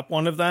pick up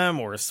one of them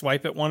or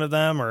swipe at one of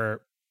them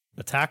or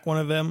attack one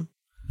of them?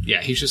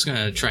 Yeah, he's just going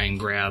to try and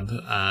grab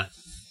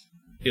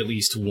at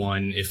least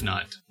one, if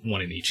not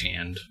one in each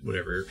hand,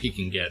 whatever he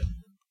can get.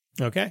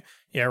 Okay.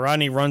 Yeah,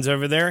 Rodney runs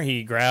over there.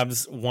 He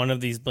grabs one of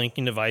these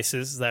blinking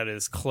devices that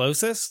is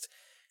closest,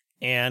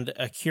 and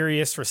a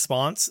curious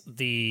response,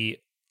 the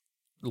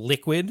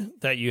liquid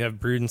that you have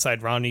brewed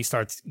inside Rodney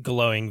starts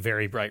glowing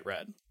very bright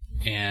red.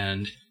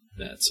 And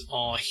that's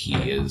all he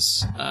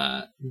is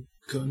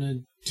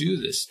gonna do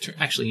this turn.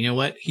 Actually, you know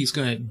what? He's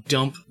gonna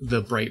dump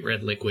the bright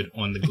red liquid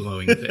on the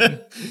glowing thing.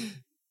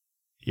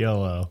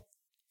 YOLO.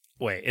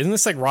 Wait, isn't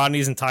this like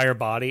Rodney's entire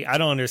body? I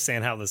don't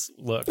understand how this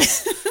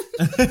looks.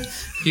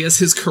 He has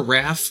his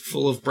carafe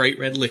full of bright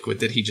red liquid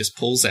that he just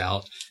pulls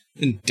out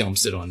and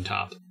dumps it on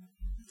top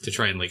to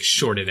try and like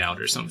short it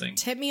out or something.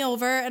 Tip me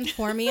over and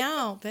pour me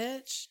out,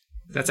 bitch.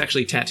 That's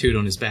actually tattooed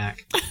on his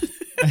back.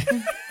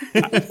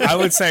 I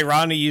would say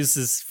Rodney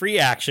uses free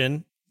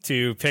action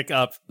to pick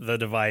up the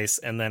device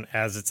and then,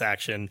 as its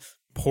action,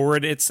 pour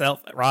it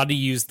itself. Rodney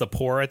used the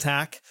pour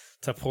attack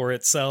to pour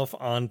itself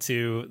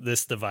onto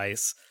this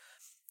device.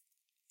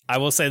 I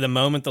will say the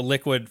moment the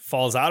liquid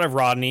falls out of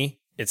Rodney,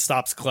 it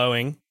stops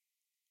glowing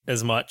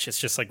as much. It's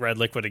just like red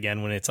liquid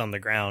again when it's on the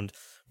ground,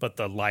 but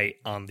the light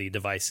on the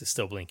device is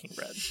still blinking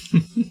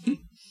red.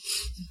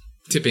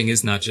 Tipping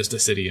is not just a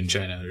city in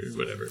China or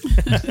whatever.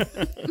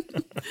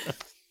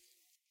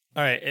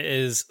 All right, it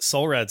is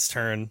Soul Red's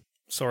turn.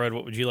 Soul Red,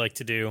 what would you like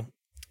to do?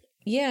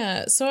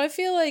 Yeah, so I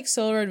feel like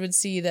Soul Red would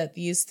see that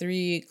these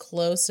three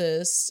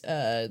closest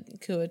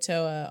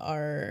Kuo-toa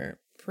are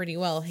pretty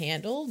well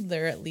handled.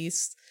 They're at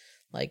least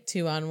like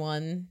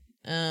 2-on-1.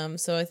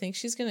 So I think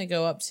she's going to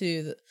go up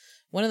to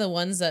one of the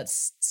ones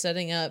that's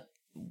setting up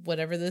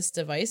whatever this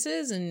device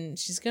is, and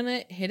she's going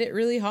to hit it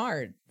really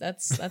hard.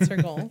 That's her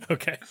goal.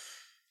 Okay.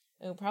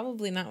 Oh,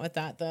 probably not with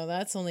that, though.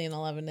 That's only an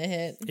 11 to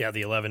hit. Yeah,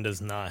 the 11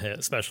 does not hit,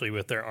 especially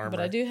with their armor. But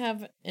I do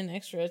have an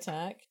extra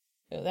attack.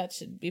 Oh, that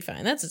should be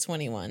fine. That's a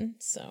 21,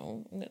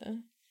 so I'm going to...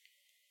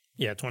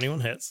 Yeah,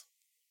 21 hits.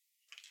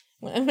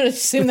 Well, I'm going to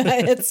assume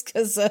that hits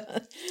because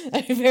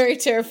that'd be very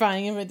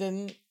terrifying if it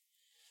didn't.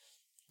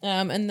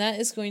 And that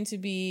is going to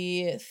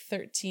be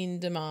 13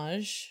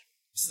 damage.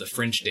 It's the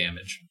French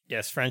damage.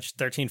 Yes,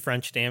 13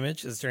 French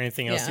damage. Is there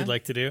anything else you'd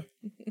like to do?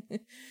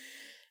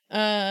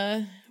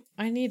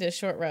 I need a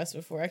short rest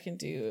before I can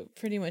do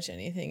pretty much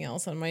anything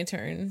else on my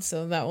turn.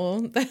 So that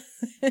will,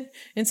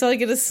 until I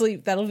get to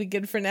sleep, that'll be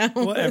good for now.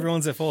 Well,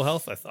 everyone's at full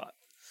health, I thought.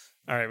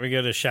 All right, we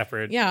go to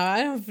Shepard. Yeah, I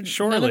have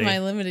none of my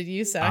limited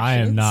use actions. I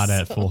am not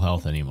at full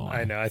health anymore.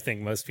 I know, I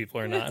think most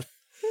people are not.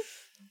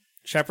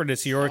 Shepard,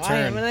 it's your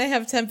turn. And I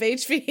have temp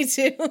HP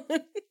too.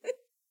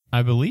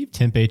 I believe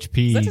temp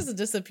HP... That doesn't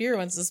disappear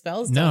once the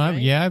spell's done,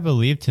 right? I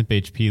believe temp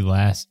HP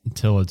lasts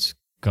until it's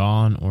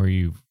gone or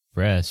you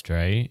rest,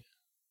 right?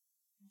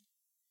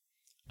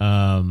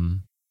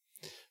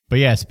 But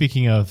yeah,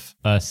 speaking of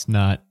us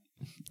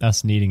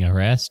needing a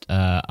rest,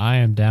 I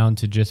am down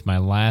to just my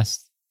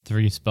last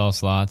 3 spell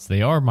slots.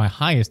 They are my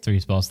highest 3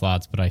 spell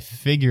slots, but I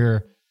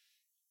figure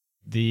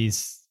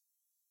these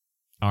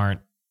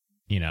aren't,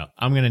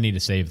 I'm going to need to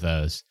save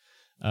those.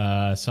 So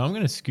I'm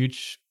going to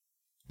scooch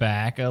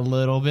back a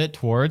little bit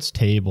towards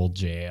Table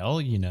Jail,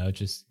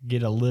 just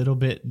get a little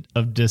bit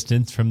of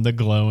distance from the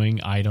glowing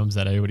items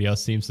that everybody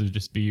else seems to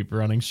just be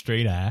running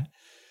straight at.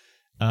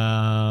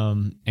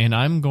 And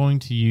I'm going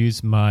to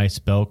use my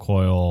spell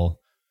coil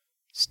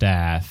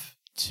staff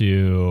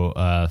to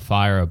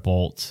fire a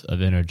bolt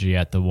of energy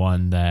at the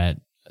one that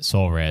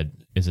Soul Red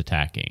is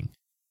attacking.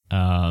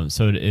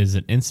 So it is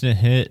an instant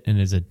hit and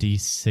is a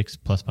D6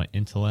 plus my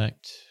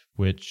intellect,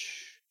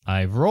 which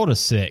I've rolled a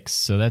 6.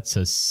 So that's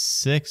a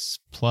 6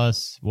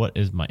 plus, what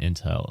is my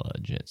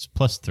intelligence?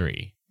 Plus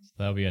 3. So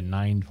that'll be a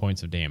 9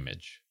 points of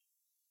damage.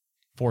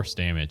 Force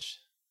damage,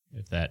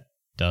 if that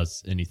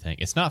does anything.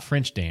 It's not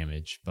French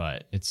damage,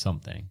 but it's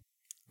something.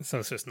 So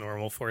it's just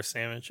normal force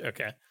damage?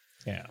 Okay.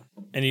 Yeah.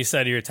 And you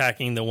said you're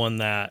attacking the one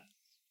that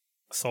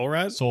Soul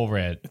Red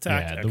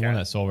attacked? Yeah, the one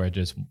that Soul Red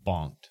just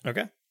bonked.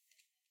 Okay.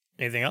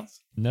 Anything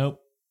else? Nope.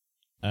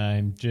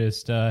 I'm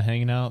just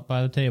hanging out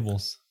by the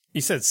tables.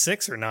 You said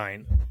 6 or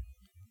 9?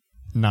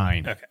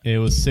 9. Okay. It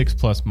was 6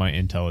 plus my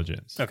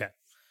intelligence. Okay.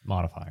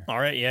 Modifier. All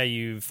right, yeah,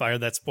 you fire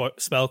that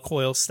spell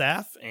coil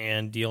staff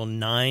and deal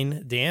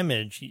 9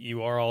 damage.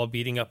 You are all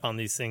beating up on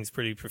these things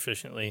pretty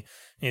proficiently.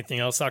 Anything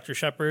else, Dr.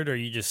 Shepard, or are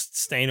you just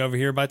staying over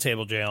here by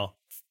Table Jail?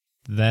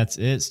 That's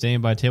it.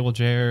 Staying by Table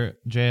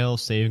Jail,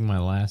 saving my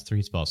last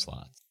 3 spell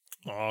slots.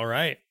 All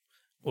right.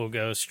 We'll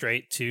go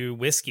straight to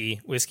Whiskey.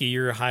 Whiskey,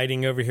 you're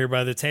hiding over here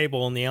by the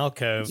table in the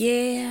alcove.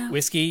 Yeah.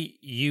 Whiskey,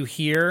 you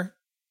hear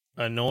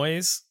a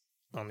noise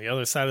on the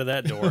other side of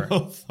that door.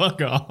 Oh,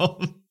 fuck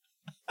off.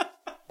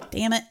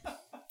 Damn it.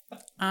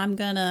 I'm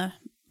going to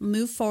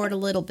move forward a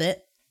little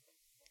bit,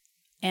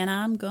 and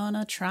I'm going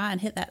to try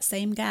and hit that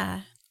same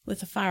guy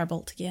with a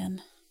firebolt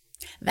again.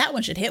 That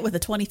one should hit with a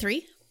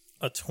 23.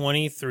 A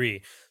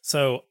 23.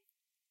 So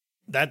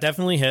that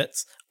definitely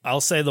hits.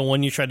 I'll say the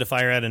one you tried to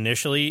fire at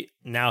initially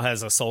now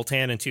has a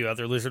Sultan and 2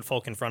 other lizard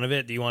folk in front of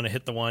it. Do you want to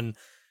hit the one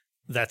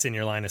that's in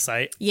your line of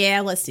sight? Yeah,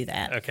 let's do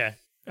that.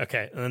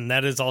 Okay. And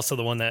that is also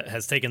the one that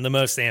has taken the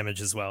most damage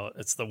as well.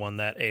 It's the one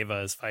that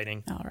Ava is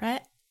fighting. All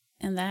right.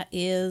 And that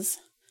is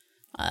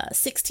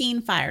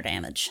 16 fire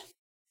damage.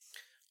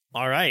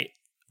 All right.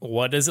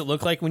 What does it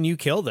look like when you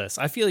kill this?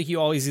 I feel like you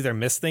always either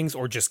miss things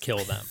or just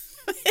kill them.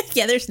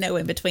 Yeah, there's no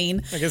in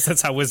between. I guess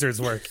that's how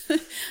wizards work.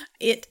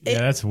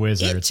 That's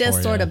wizards. It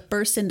just sort of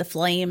bursts into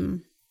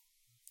flame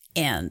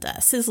and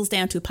sizzles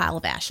down to a pile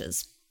of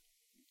ashes.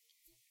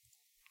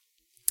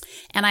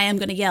 And I am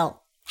going to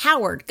yell,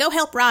 Howard, go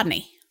help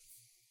Rodney.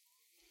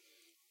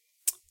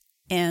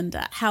 And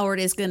Howard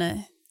is going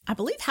to, I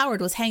believe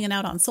Howard was hanging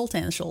out on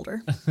Sultan's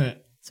shoulder. So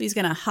he's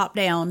going to hop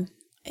down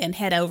and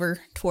head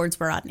over towards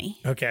Rodney.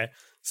 Okay.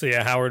 So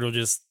yeah, Howard will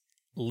just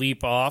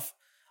leap off.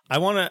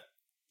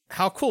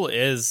 How cool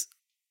is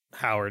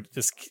Howard?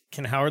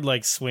 Can Howard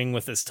like swing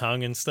with his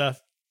tongue and stuff?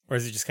 Or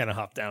does he just kind of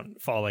hop down,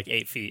 fall like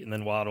 8 feet and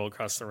then waddle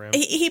across the room?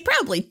 He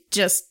probably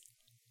just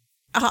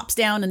hops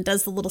down and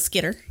does the little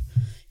skitter.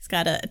 He's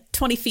got a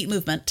 20 feet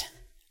movement,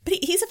 but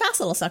he's a fast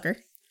little sucker.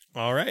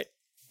 All right.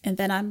 And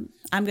then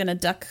I'm going to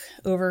duck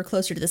over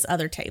closer to this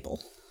other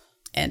table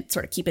and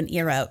sort of keep an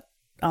ear out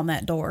on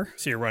that door.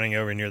 So you're running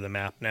over near the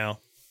map now.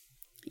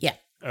 Yeah.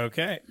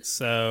 Okay.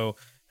 So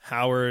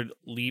Howard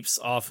leaps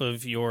off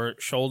of your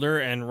shoulder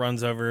and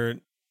runs over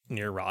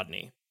near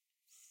Rodney.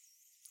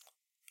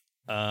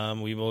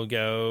 We will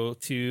go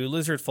to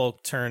Lizard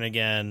Folk turn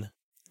again.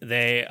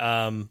 They,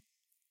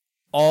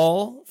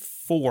 all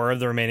 4 of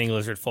the remaining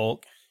Lizard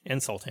Folk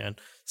and Sultan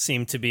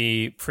seem to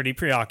be pretty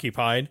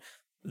preoccupied.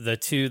 The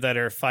 2 that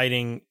are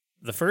fighting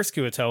the first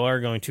Kuo-toa are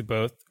going to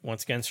both,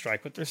 once again,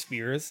 strike with their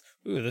spears.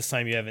 Ooh, this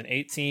time you have an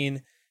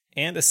 18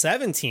 and a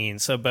 17.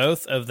 So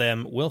both of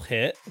them will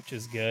hit, which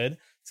is good.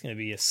 It's going to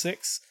be a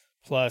 6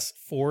 plus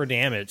 4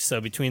 damage. So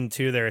between the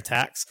 2 of their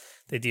attacks,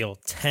 they deal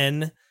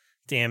 10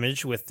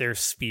 damage with their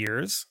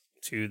spears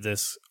to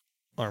this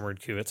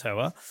armored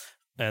Kuo-toa.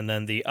 And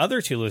then the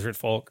other 2 lizard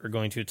folk are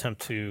going to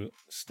attempt to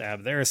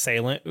stab their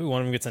assailant. Ooh,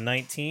 one of them gets a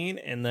 19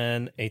 and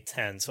then a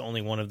 10. So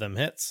only one of them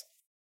hits.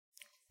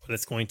 But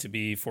it's going to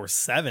be for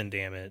 7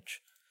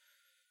 damage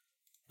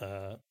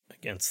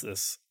against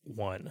this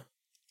one.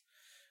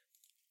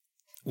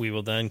 We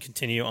will then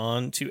continue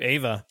on to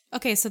Ava.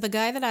 Okay, so the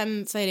guy that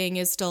I'm fighting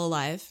is still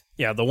alive.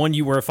 Yeah, the one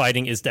you were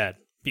fighting is dead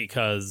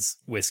because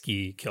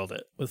Whiskey killed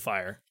it with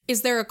fire.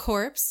 Is there a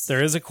corpse?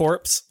 There is a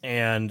corpse,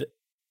 and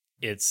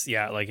it's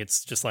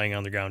just laying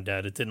on the ground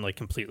dead. It didn't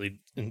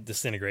completely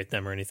disintegrate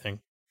them or anything.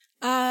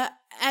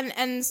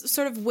 And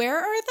sort of where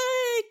are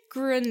the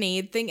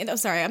grenade thing? Oh,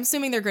 sorry, I'm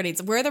assuming they're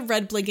grenades. Where are the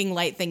red blinking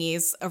light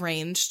thingies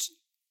arranged,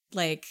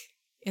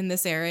 in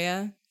this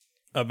area?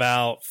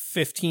 About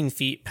 15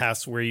 feet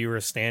past where you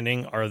were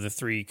standing are the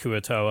 3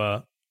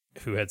 Kuo-toa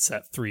who had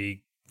set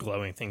 3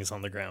 glowing things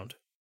on the ground.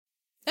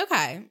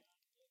 Okay.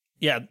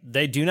 Yeah,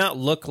 they do not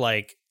look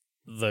like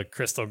the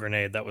crystal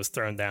grenade that was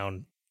thrown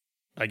down,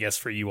 I guess,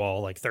 for you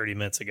all 30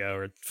 minutes ago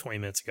or 20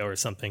 minutes ago or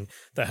something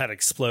that had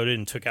exploded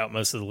and took out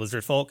most of the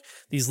lizard folk.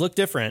 These look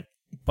different,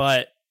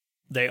 but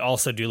they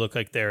also do look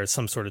like they're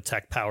some sort of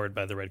tech powered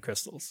by the red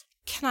crystals.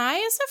 Can I,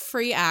 as a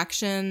free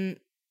action,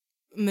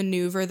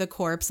 maneuver the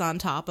corpse on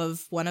top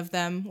of one of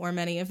them or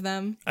many of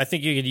them? I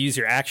think you could use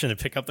your action to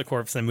pick up the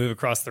corpse and move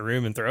across the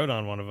room and throw it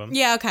on one of them.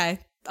 Yeah, okay.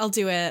 I'll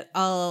do it.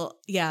 I'll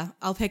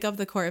pick up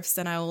the corpse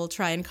and I will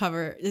try and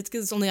cover.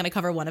 It's only going to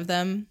cover one of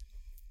them.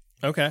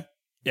 Okay.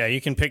 Yeah, you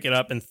can pick it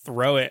up and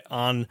throw it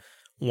on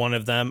one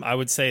of them. I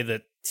would say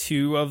that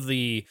 2 of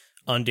the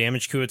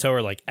undamaged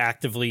Kuo-toa are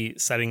actively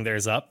setting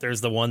theirs up.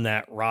 There's the one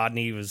that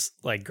Rodney was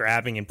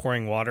grabbing and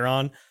pouring water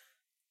on.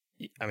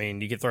 I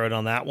mean, you could throw it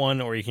on that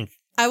one, or you can.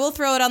 I will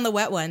throw it on the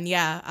wet one.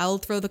 Yeah, I'll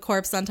throw the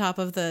corpse on top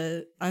of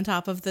the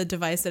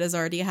device that has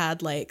already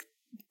had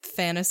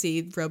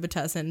fantasy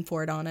Robitussin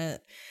poured on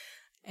it,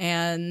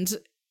 and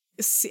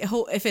see,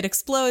 if it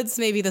explodes,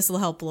 maybe this will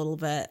help a little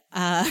bit.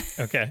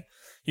 Okay,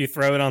 you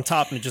throw it on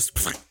top, and it's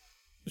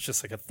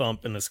just like a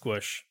thump and a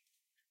squish.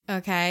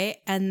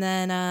 Okay, and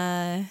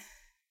then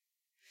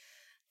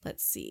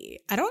let's see.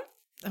 I don't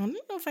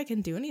know if I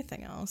can do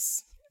anything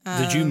else.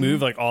 Did you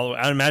move all the way?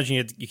 I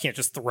imagine you can't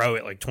just throw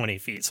it 20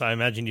 feet. So I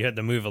imagine you had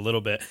to move a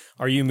little bit.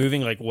 Are you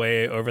moving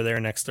way over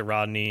there next to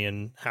Rodney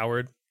and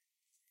Howard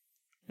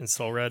and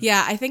Soul Red?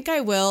 Yeah, I think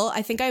I will.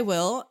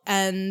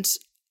 And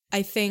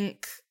I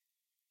think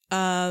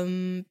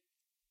I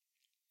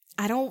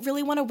don't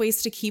really want to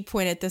waste a key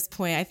point at this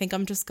point. I think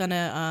I'm just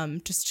gonna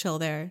just chill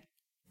there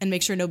and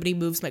make sure nobody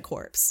moves my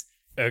corpse.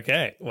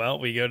 Okay. Well,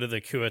 we go to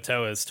the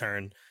Kuo-toa's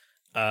turn.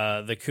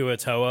 The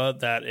Kuo-toa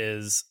that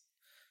is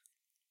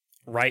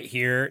right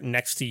here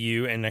next to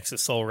you and next to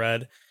Soul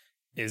Red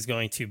is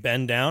going to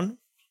bend down,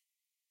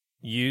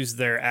 use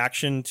their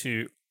action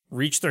to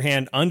reach their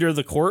hand under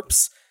the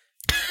corpse,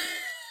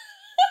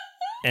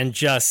 and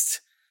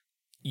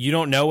you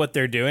don't know what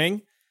they're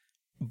doing,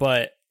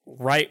 but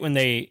right when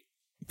they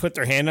put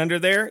their hand under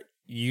there,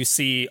 you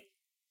see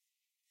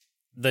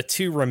the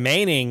 2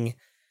 remaining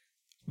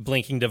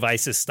blinking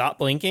devices stop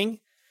blinking,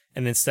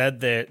 and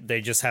instead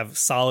they just have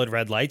solid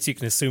red lights. You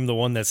can assume the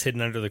one that's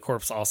hidden under the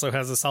corpse also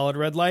has a solid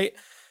red light.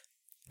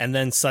 And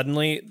then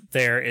suddenly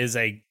there is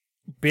a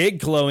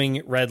big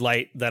glowing red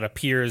light that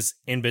appears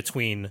in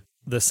between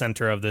the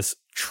center of this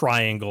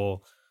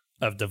triangle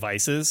of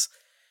devices.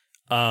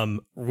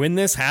 When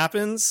this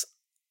happens,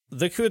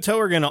 the Kuo-toa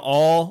are going to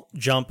all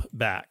jump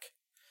back.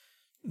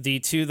 The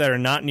 2 that are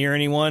not near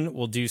anyone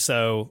will do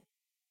so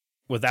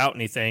without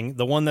anything.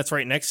 The one that's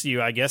right next to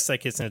you, I guess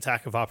that gets an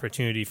attack of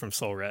opportunity from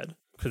Soul Red,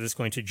 because it's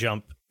going to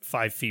jump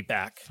 5 feet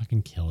back.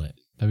 Fucking kill it.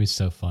 That'd be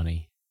so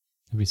funny.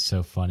 It'd be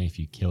so funny if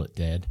you kill it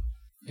dead.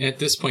 At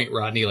this point,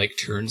 Rodney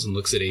turns and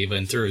looks at Ava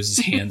and throws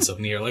his hands up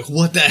in the air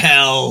what the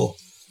hell?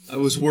 I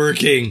was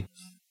working.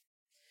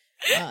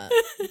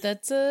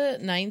 That's a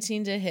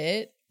 19 to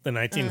hit. The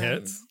 19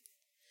 hits.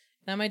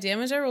 Now my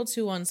damage, I rolled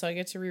 2-1, so I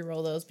get to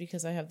re-roll those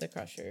because I have the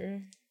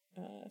crusher.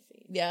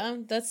 Yeah,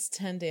 that's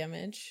 10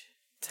 damage.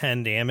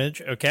 10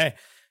 damage. Okay.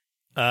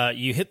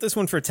 You hit this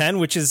one for 10,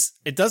 which is,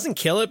 it doesn't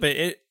kill it, but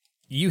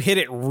you hit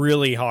it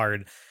really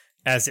hard.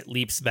 as it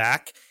leaps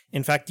back.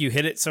 In fact, you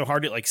hit it so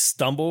hard it like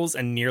stumbles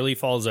and nearly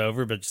falls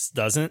over, but just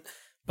doesn't.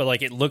 But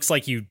like it looks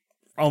like you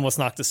almost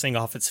knocked this thing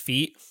off its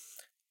feet.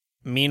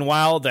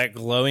 Meanwhile, that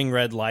glowing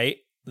red light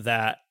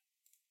that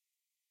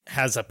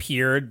has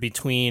appeared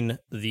between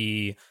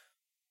the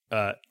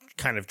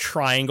kind of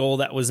triangle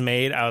that was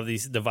made out of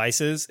these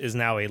devices is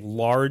now a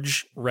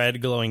large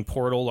red glowing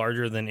portal,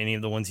 larger than any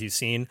of the ones you've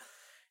seen.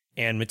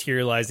 And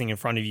materializing in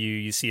front of you,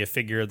 you see a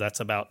figure that's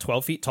about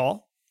 12 feet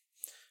tall,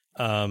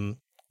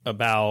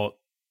 about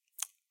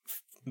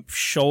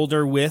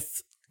shoulder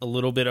width, a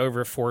little bit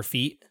over 4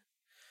 feet.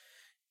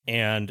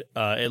 And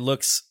it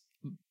looks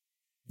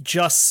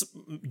just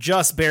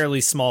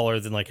barely smaller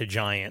than like a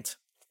giant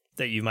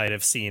that you might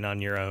have seen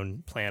on your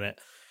own planet.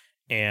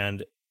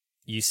 And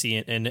you see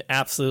an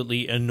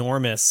absolutely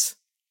enormous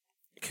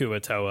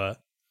Kuo-toa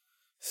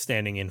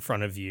standing in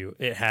front of you.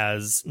 It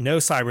has no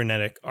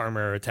cybernetic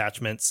armor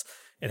attachments.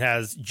 It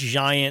has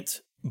giant,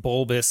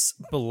 bulbous,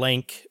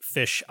 blank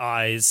fish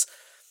eyes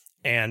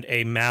and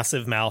a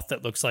massive mouth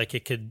that looks like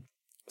it could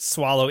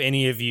swallow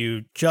any of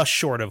you just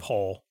short of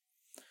whole.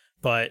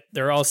 But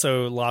there are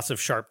also lots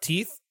of sharp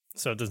teeth,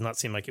 so it does not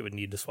seem like it would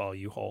need to swallow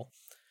you whole.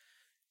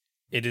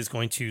 It is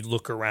going to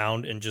look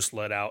around and just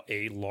let out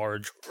a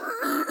large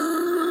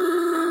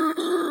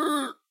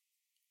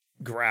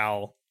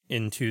growl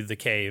into the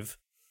cave.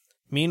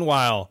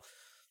 Meanwhile,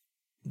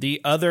 the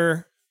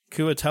other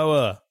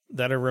Kuo-toa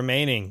that are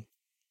remaining,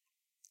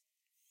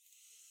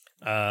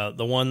 the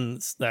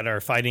ones that are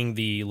fighting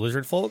the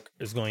lizard folk,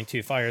 is going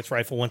to fire its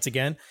rifle once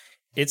again.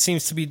 It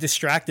seems to be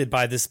distracted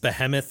by this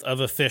behemoth of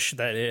a fish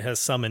that it has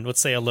summoned,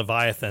 let's say a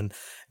leviathan,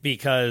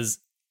 because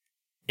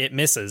it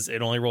misses.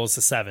 It only rolls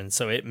a 7,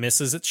 so it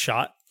misses its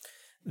shot.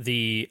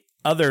 The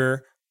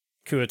other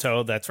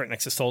Kuo-toa that's right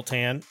next to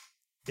Sultan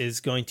is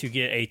going to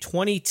get a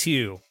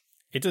 22.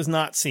 It does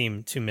not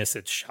seem to miss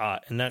its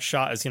shot, and that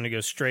shot is going to go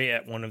straight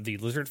at one of the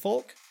lizard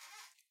folk.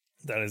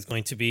 That is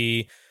going to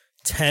be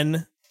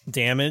 10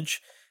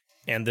 damage,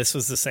 and this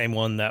was the same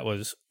one that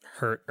was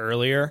hurt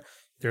earlier.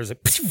 There's a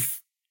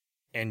poof,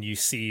 and you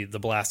see the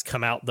blast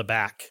come out the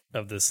back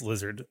of this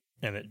lizard,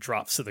 and it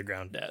drops to the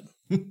ground dead.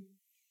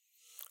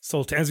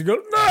 Sultan's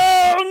going,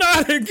 no,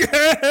 not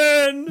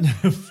again!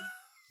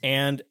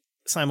 And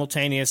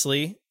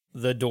simultaneously,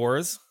 the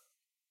doors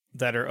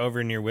that are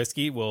over near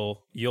Whiskey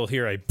you'll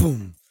hear a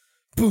boom,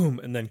 boom,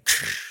 and then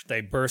they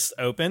burst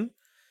open.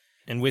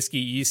 And Whiskey,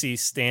 you see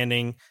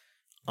standing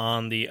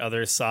on the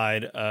other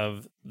side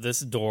of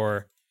this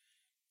door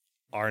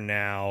are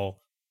now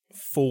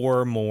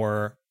 4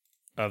 more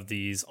of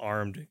these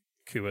armed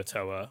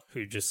Kuo-toa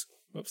who just,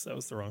 whoops, that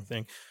was the wrong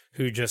thing,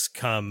 who just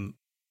come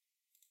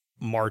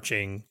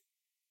marching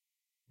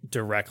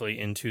directly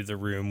into the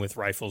room with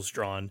rifles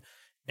drawn.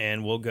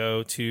 And we'll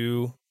go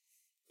to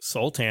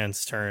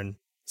Sultan's turn.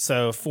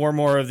 So 4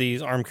 more of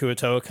these armed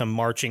Kuo-toa come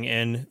marching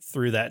in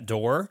through that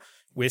door.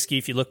 Whiskey,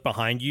 if you look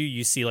behind you,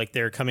 you see like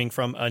they're coming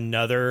from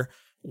another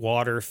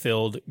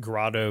water-filled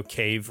grotto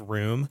cave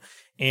room.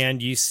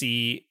 And you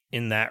see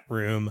in that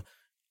room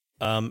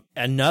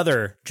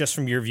another, just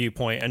from your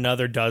viewpoint,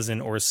 another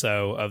dozen or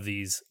so of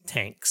these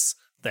tanks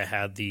that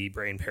had the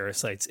brain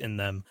parasites in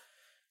them.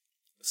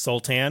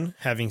 Sultan,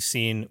 having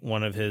seen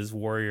one of his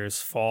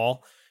warriors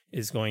fall,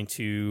 is going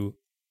to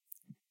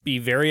be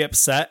very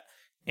upset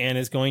and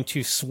is going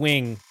to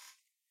swing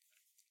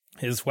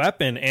his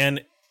weapon,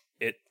 and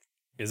it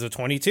is a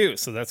 22,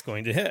 so that's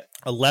going to hit.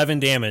 11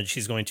 damage.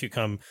 He's going to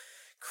come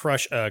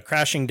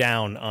crashing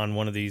down on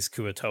one of these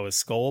Kuo-toa's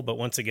skull, but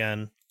once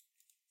again,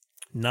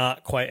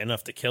 not quite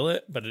enough to kill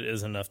it, but it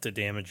is enough to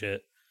damage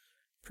it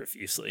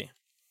profusely.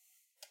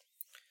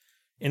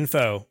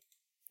 Info,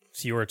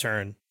 it's your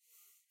turn.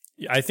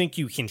 I think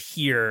you can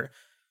hear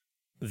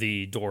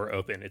the door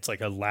open. It's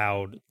like a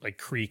loud like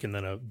creak and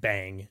then a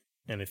bang.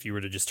 And if you were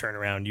to just turn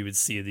around, you would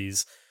see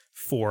these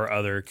 4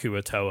 other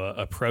Kuo-toa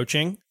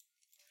approaching.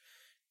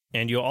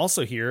 And you'll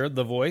also hear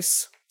the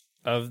voice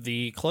of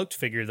the cloaked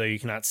figure, though you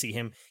cannot see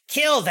him.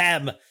 Kill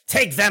them!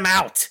 Take them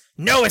out!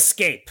 No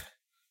escape!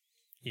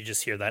 You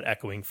just hear that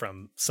echoing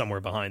from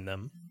somewhere behind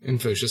them.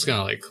 Info's just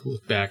gonna like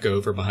look back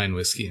over behind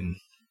Whiskey and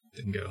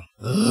then go,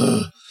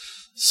 ugh,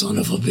 son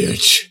of a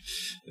bitch.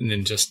 And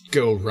then just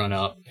go run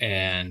up,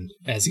 and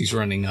as he's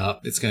running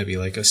up, it's going to be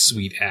like a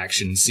sweet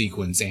action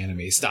sequence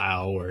anime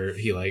style where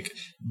he like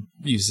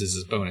uses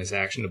his bonus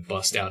action to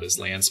bust out his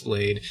lance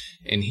blade,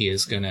 and he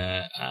is going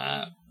to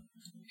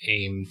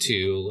aim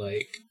to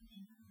like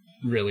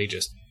really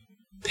just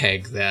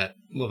peg that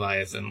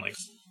Leviathan like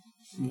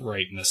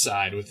right in the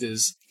side with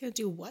his... You gonna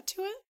do what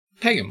to it?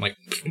 Peg him, like...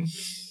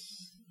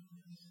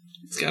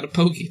 He's got a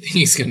pokey thing,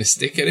 he's going to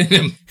stick it in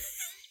him.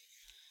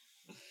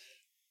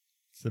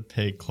 It's a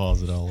pig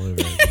closet all over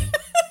again.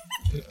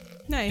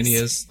 Nice. And he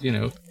has,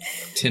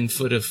 10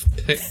 foot of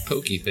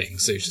pokey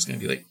things, so he's just going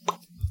to be like...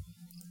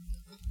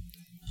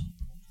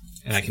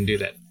 And I can do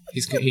that.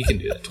 He can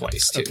do that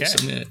twice, too, okay.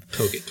 So I'm going to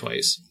poke it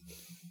twice.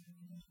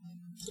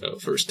 So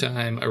first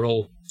time, I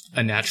roll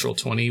a natural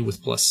 20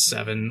 with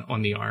 +7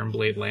 on the arm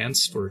blade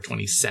lance for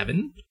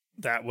 27.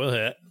 That will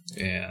hit.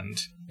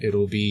 And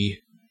it'll be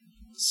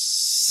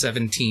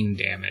 17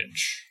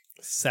 damage.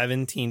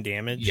 17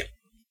 damage? Yeah.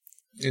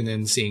 And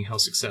then seeing how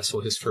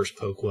successful his first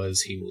poke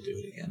was, he will do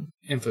it again.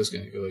 Info's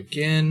going to go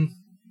again.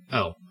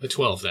 Oh, a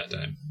 12 that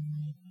time.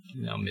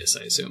 Now miss,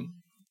 I assume.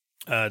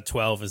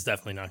 12 is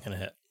definitely not going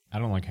to hit. I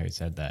don't like how you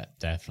said that.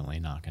 Definitely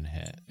not going to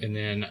hit. And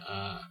then,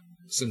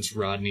 since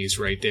Rodney's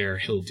right there,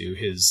 he'll do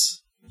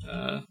his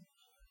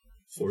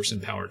force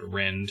and power to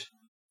rend.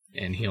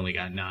 And he only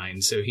got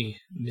 9, so he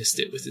missed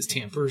it with his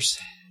tampers.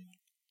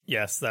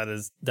 Yes, that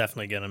is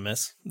definitely going to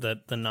miss the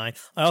 9.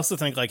 I also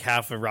think like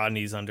half of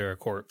Rodney's under a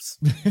corpse.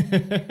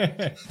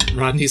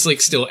 Rodney's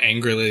like still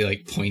angrily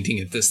like pointing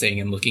at this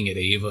thing and looking at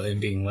Ava and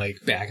being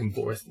like back and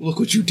forth. Look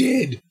what you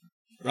did!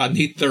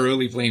 Rodney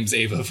thoroughly blames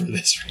Ava for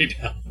this right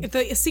now.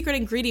 The secret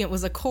ingredient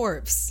was a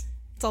corpse.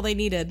 That's all they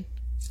needed.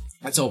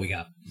 That's all we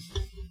got.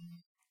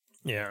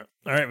 Yeah.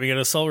 All right, we got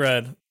a Soul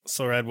Red.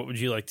 Soul Red, what would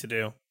you like to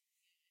do?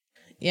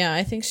 Yeah,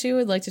 I think she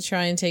would like to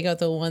try and take out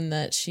the one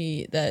that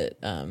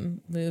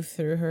moved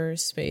through her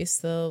space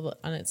though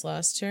on its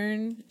last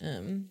turn.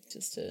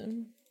 Just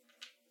to,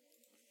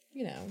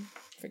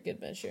 for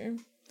good measure.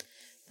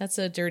 That's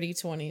a dirty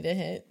 20 to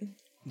hit.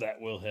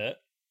 That will hit.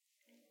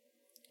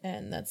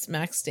 And that's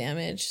max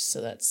damage, so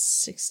that's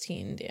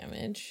 16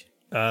 damage.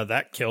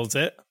 That kills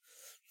it.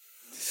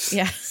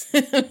 Yeah,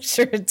 I'm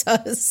sure it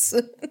does.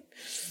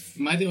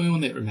 Am I the only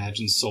one that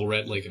imagines Soul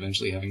Red like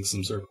eventually having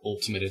some sort of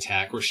ultimate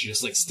attack where she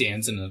just like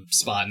stands in a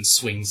spot and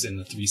swings in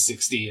the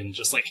 360 and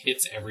just like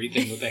hits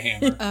everything with a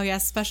hammer? Oh yeah,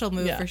 special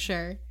move for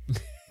sure.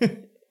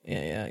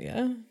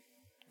 Yeah.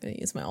 Gonna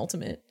use my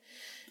ultimate.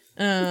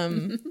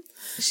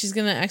 She's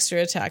gonna extra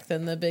attack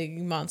then the big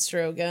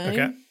monstro guy.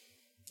 Okay.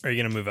 Are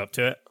you gonna move up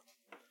to it?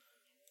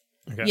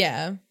 Okay.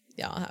 Yeah,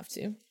 I'll have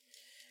to.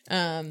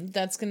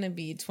 That's gonna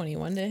be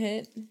 21 to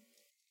hit.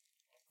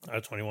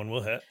 21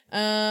 will hit.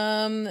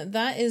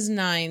 That is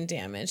 9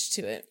 damage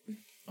to it.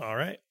 All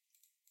right.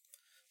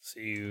 So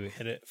you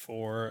hit it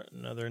for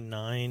another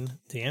 9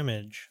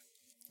 damage.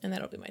 And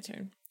that'll be my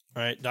turn.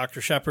 All right, Dr.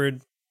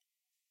 Shepard,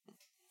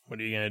 what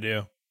are you going to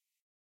do?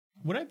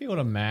 Would I be able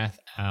to math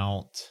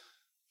out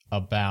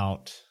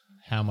about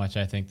how much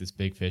I think this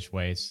big fish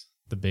weighs?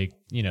 The big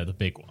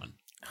one.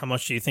 How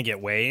much do you think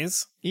it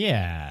weighs?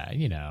 Yeah,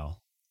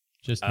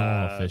 just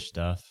normal fish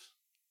stuff.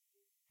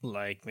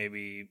 Like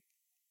maybe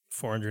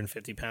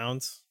 450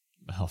 pounds?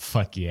 Oh,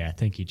 fuck yeah.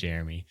 Thank you,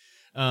 Jeremy.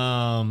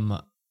 My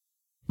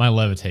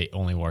levitate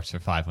only works for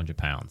 500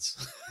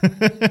 pounds.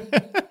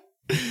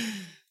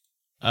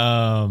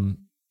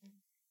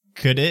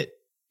 Could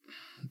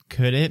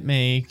it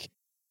make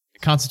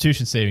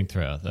Constitution saving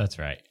throw? That's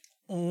right.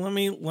 Let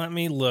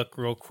me look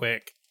real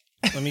quick.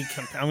 I'm going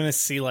to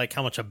see like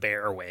how much a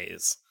bear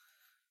weighs.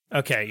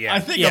 Okay, yeah. I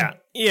think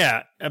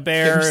a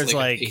bear is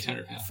like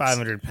 800 pounds.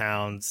 500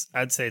 pounds.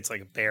 I'd say it's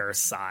like a bear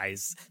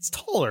size. It's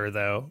taller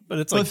though, but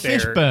it's like like bear.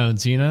 Fish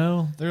bones,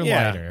 they're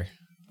lighter.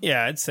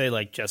 Yeah, I'd say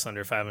like just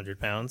under 500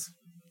 pounds.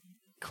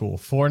 Cool.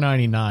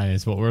 $4.99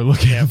 is what we're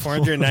looking at. Yeah,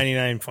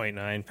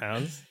 499.9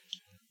 pounds.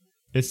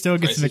 It still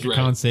gets to make a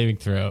con saving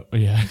throw.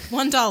 Yeah.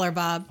 $1,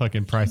 Bob.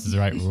 Fucking Price is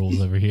Right rules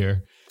over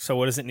here. So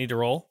what does it need to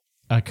roll?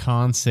 A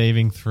con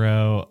saving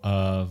throw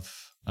of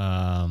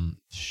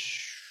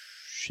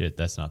shit,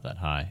 that's not that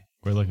high.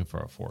 We're looking for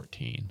a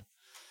 14.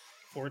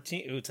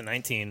 14? Ooh, it's a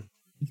 19.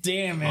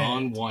 Damn it.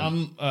 On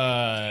one.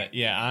 I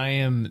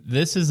am.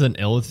 This is an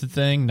Illithid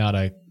thing, not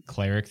a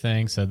cleric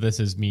thing. So this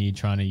is me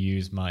trying to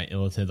use my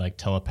Illithid like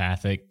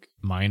telepathic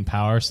mind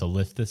powers to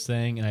lift this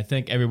thing. And I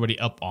think everybody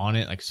up on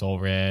it, like Soul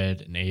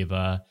Red and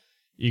Ava,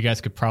 you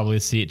guys could probably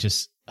see it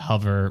just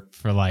hover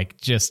for like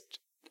just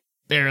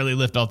barely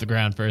lift off the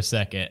ground for a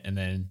second and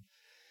then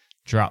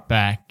drop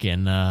back.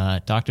 And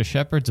Dr.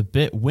 Shepard's a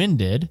bit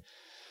winded.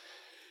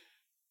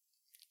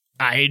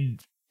 I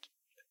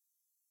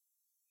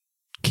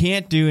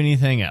can't do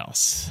anything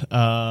else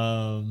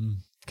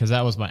because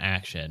that was my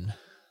action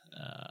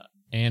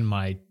and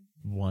my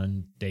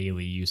one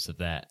daily use of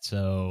that.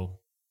 So,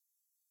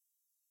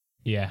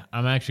 yeah,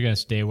 I'm actually going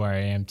to stay where I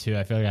am, too.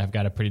 I feel like I've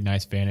got a pretty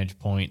nice vantage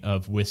point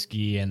of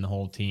Whiskey and the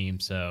whole team,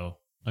 so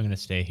I'm going to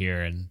stay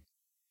here and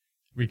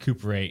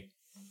recuperate.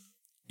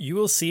 You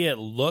will see it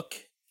look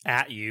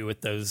at you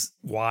with those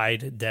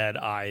wide, dead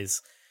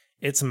eyes.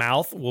 Its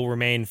mouth will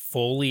remain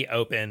fully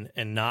open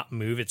and not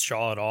move its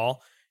jaw at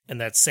all. And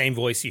that same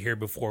voice you hear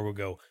before will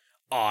go,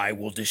 "I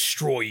will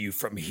destroy you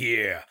from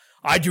here.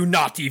 I do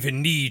not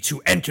even need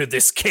to enter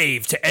this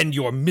cave to end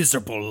your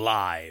miserable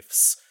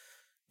lives."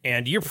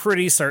 And you're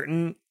pretty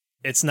certain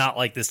it's not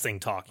like this thing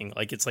talking.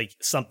 Like it's like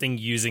something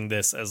using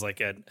this as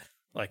like an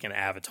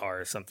avatar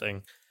or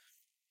something.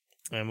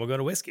 And we'll go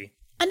to Whiskey.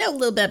 I know a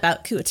little bit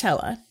about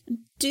Kuatoa.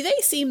 Do they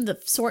seem the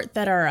sort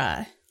that are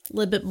a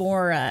little bit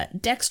more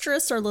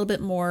dexterous or a little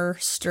bit more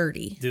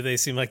sturdy? Do they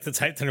seem like the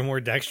type that are more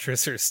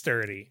dexterous or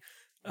sturdy?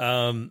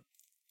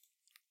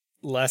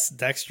 Less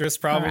dexterous,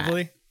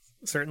 probably. Right.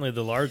 Certainly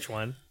the large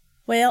one.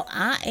 Well,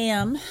 I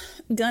am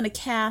going to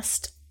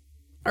cast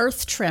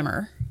Earth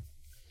Tremor,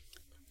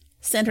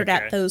 centered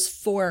at those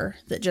 4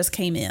 that just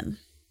came in.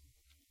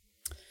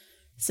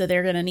 So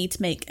they're going to need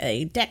to make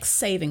a dex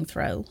saving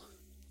throw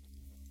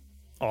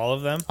All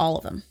of them? All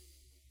of them.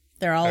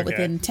 They're all Okay.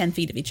 within 10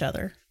 feet of each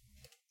other.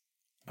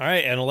 All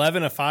right, an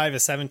 11, a 5, a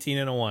 17,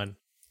 and a 1.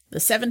 The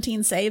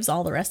 17 saves,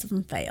 all the rest of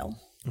them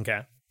fail.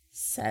 Okay.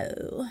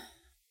 So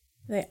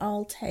they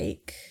all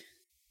take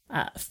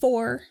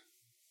 4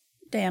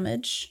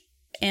 damage,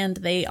 and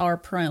they are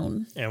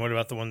prone. And what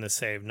about the one that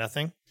saved?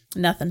 Nothing?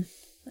 Nothing.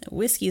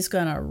 Whiskey's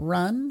gonna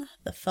run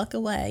the fuck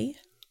away.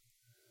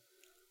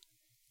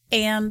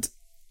 And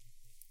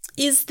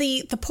is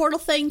the portal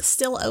thing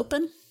still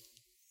open?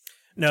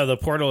 No, the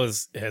portal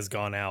has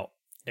gone out.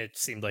 It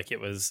seemed like it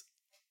was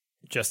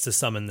just to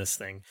summon this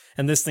thing.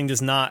 And this thing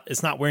it's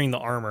not wearing the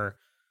armor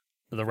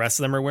the rest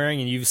of them are wearing,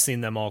 and you've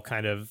seen them all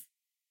kind of,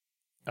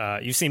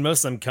 you've seen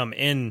most of them come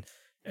in,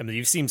 and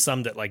you've seen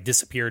some that like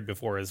disappeared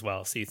before as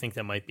well. So you think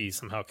that might be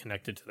somehow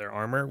connected to their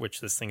armor,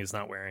 which this thing is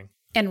not wearing.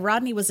 And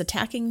Rodney was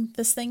attacking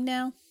this thing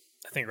now?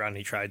 I think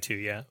Rodney tried to,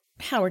 yeah.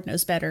 Howard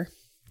knows better.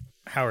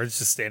 Howard's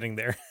just standing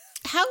there.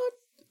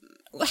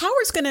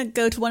 Howard's gonna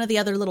go to one of the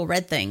other little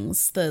red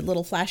things, the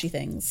little flashy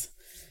things,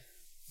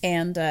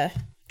 and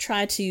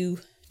try to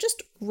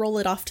just roll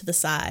it off to the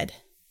side.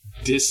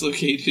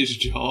 Dislocate his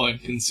jaw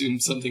and consume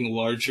something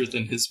larger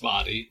than his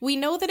body. We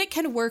know that it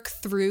can work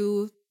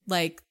through,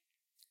 like,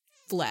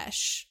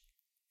 flesh.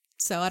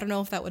 So I don't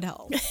know if that would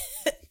help.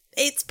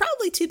 It's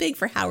probably too big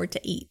for Howard to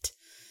eat.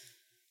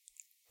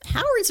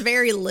 Howard's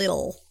very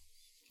little.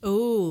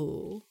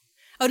 Ooh.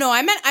 Oh no,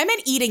 I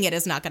meant eating it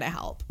is not going to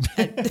help.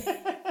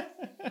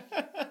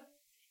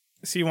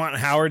 So you want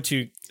Howard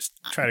to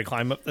try to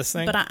climb up this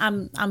thing? But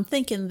I'm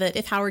thinking that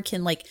if Howard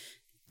can like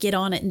get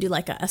on it and do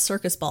like a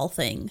circus ball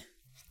thing.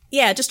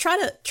 Yeah, just try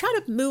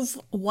to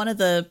move one of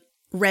the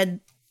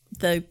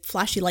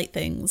flashy light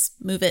things,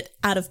 move it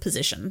out of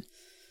position.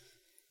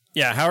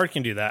 Yeah, Howard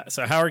can do that.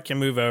 So Howard can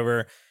move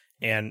over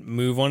and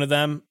move one of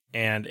them,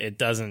 and it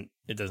doesn't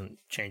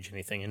change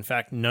anything. In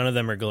fact, none of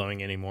them are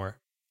glowing anymore.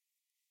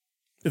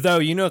 Though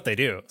you know what they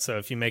do. So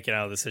if you make it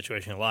out of the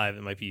situation alive,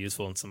 it might be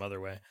useful in some other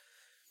way.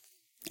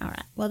 All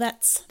right. Well,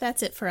 that's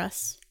it for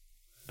us.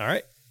 All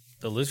right.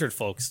 The lizard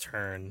folk's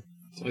turn.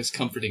 It's always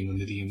comforting when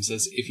the DM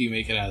says, if you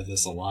make it out of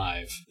this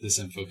alive, this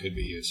info could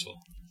be useful.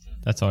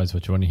 That's always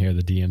what you want to hear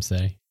the DM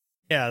say.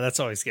 Yeah, that's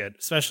always good,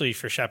 especially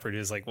for Shepard,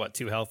 who's like,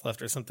 2 health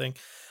left or something.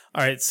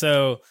 All right,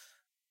 so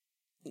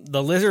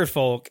the lizard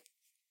folk,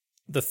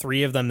 the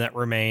 3 of them that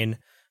remain,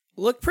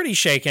 look pretty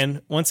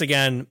shaken. Once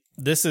again,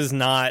 this is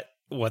not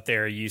what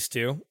they're used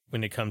to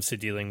when it comes to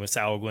dealing with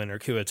Sahuagin or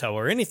Kuo-toa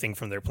or anything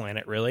from their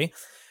planet, really.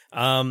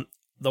 The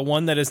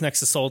one that is next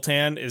to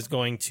Sultan is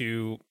going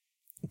to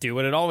do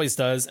what it always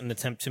does and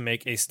attempt to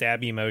make a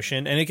stabby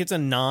motion, and it gets a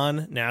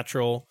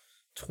non-natural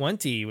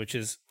 20, which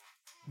is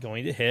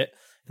going to hit,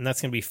 and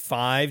that's going to be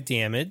 5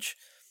 damage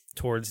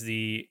towards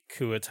the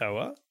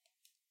Kuo-toa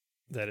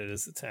that it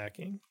is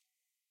attacking.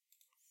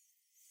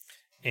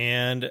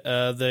 And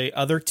the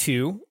other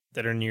 2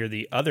 that are near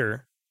the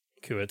other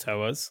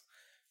Kuo-toas,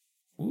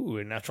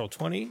 a natural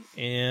 20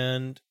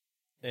 and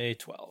a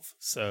 12.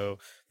 So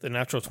the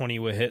natural 20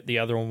 will hit, the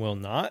other one will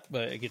not,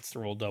 but it gets to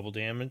roll double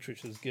damage,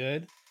 which is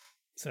good.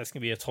 So that's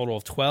going to be a total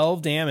of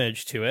 12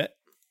 damage to it.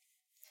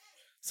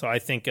 So I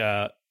think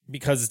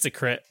because it's a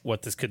crit,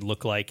 what this could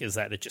look like is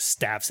that it just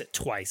stabs it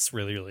twice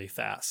really, really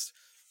fast.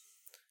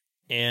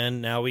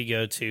 And now we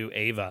go to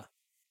Ava.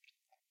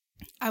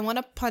 I want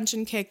to punch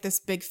and kick this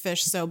big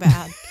fish so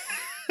bad.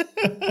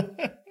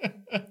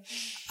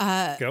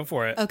 Go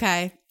for it.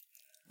 Okay.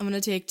 I'm going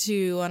to take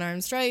 2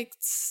 unarmed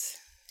strikes.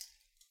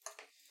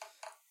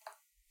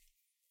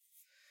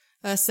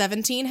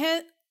 17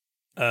 hit?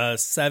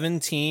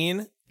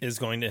 17 is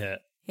going to hit.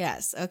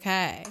 Yes,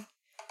 okay.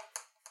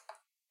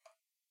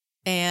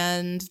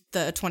 And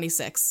the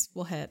 26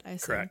 will hit, I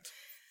assume. Correct.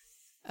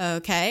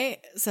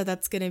 Okay, so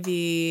that's going to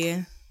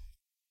be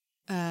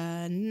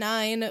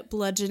 9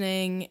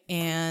 bludgeoning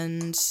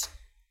and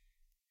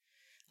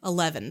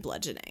 11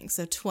 bludgeoning.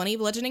 So 20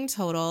 bludgeoning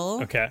total.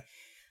 Okay.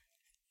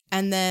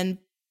 And then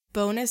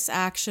bonus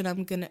action,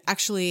 I'm going to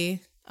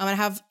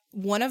have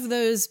one of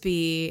those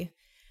be,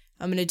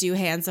 I'm going to do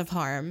Hands of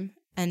Harm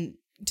and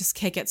just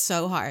kick it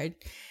so hard.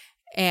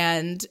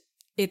 And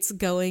it's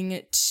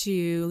going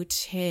to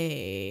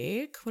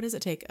take, what does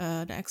it take?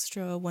 An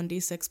extra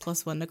 1d6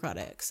 plus 1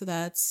 necrotic. So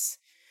that's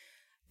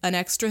an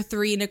extra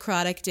 3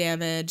 necrotic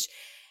damage.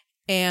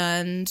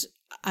 And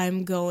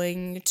I'm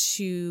going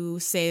to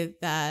say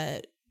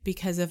that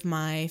because of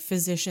my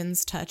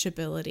Physician's Touch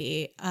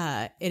ability,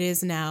 it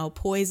is now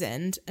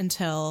poisoned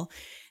until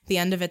the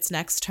end of its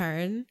next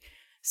turn.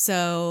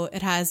 So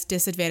it has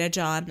disadvantage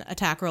on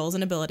attack rolls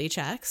and ability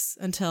checks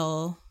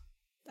until,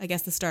 I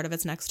guess, the start of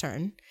its next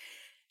turn.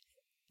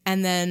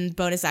 And then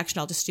bonus action,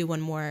 I'll just do 1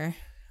 more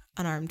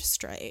unarmed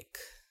strike.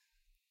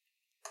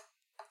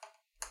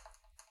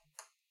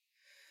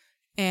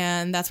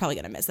 And that's probably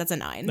going to miss. That's a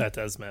 9. That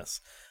does miss.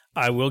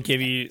 I will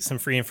give you some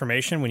free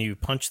information. When you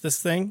punch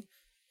this thing,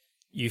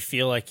 you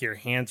feel like your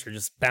hands are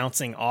just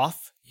bouncing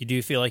off. You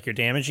do feel like you're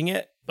damaging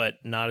it, but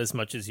not as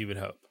much as you would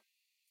hope.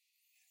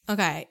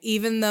 Okay,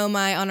 even though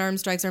my unarmed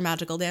strikes are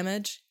magical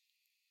damage?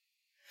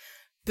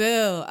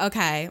 Boo.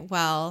 Okay,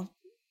 well,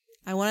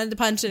 I wanted to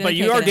punch it, but and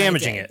you kick are it, and I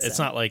damaging did, it. It's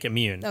so. not like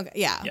immune. Okay,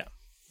 yeah. Yeah.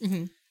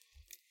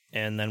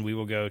 And then we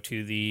will go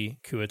to the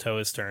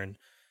Kuo-toa's turn.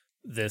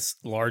 This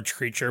large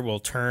creature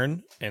will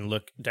turn and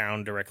look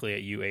down directly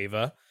at you,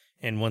 Ava.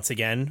 And once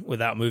again,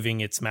 without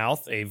moving its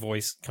mouth, a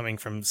voice coming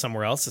from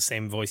somewhere else, the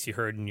same voice you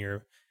heard in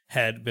your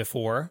head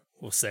before,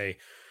 will say,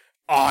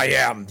 "I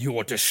am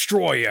your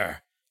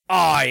destroyer.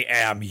 I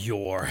am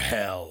your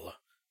hell."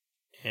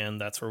 And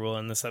that's where we'll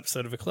end this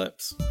episode of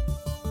Eclipse.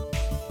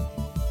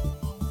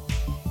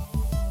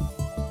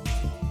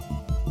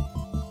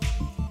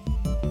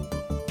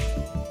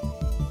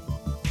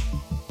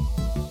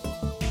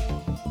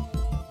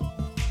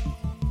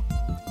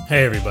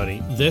 Hey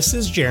everybody, this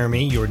is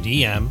Jeremy, your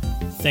DM.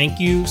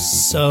 Thank you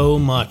so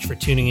much for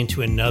tuning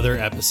into another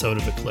episode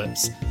of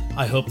Eclipse.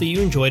 I hope that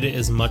you enjoyed it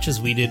as much as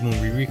we did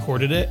when we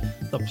recorded it.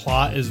 The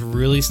plot is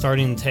really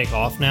starting to take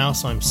off now,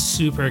 so I'm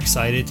super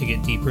excited to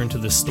get deeper into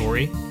this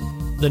story.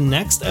 The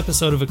next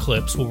episode of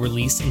Eclipse will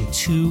release in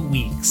 2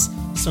 weeks,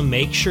 so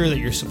make sure that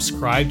you're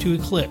subscribed to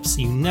Eclipse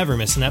so you never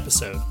miss an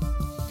episode.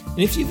 And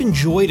if you've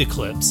enjoyed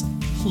Eclipse,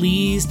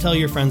 please tell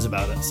your friends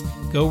about us.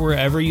 Go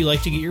wherever you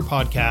like to get your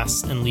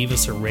podcasts and leave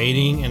us a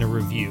rating and a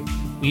review.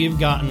 We have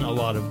gotten a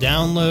lot of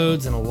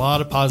downloads and a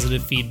lot of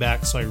positive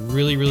feedback, so I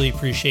really, really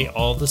appreciate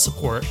all the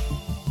support.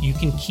 You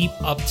can keep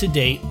up to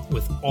date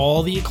with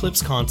all the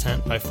Eclipse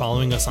content by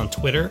following us on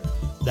Twitter.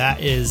 That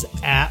is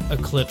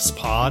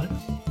 @EclipsePod.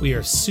 We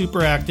are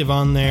super active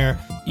on there.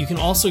 You can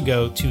also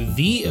go to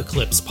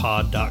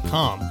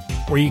theeclipsepod.com,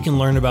 where you can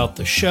learn about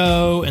the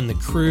show and the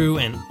crew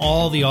and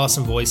all the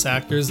awesome voice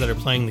actors that are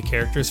playing the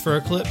characters for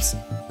Eclipse.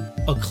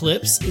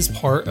 Eclipse is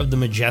part of the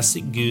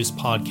Majestic Goose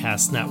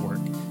Podcast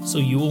Network, so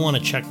you will want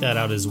to check that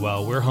out as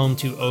well. We're home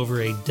to over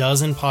a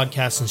dozen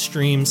podcasts and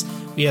streams.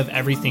 We have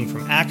everything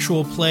from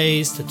actual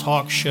plays to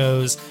talk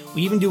shows.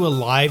 We even do a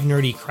live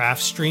nerdy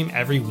craft stream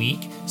every week,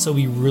 so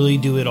we really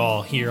do it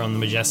all here on the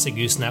Majestic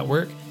Goose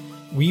Network.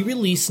 We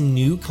release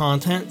new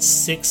content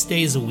 6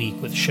 days a week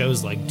with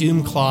shows like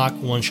Doom Clock,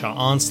 One Shot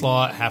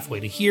Onslaught, Halfway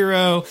to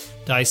Hero,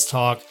 Dice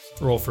Talk,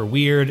 Roll for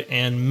Weird,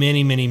 and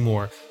many, many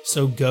more.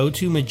 So go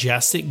to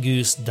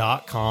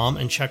majesticgoose.com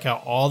and check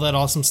out all that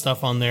awesome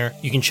stuff on there.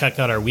 You can check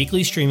out our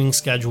weekly streaming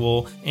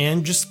schedule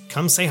and just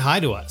come say hi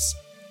to us.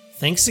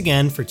 Thanks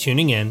again for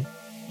tuning in,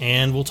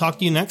 and we'll talk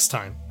to you next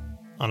time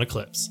on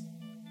Eclipse.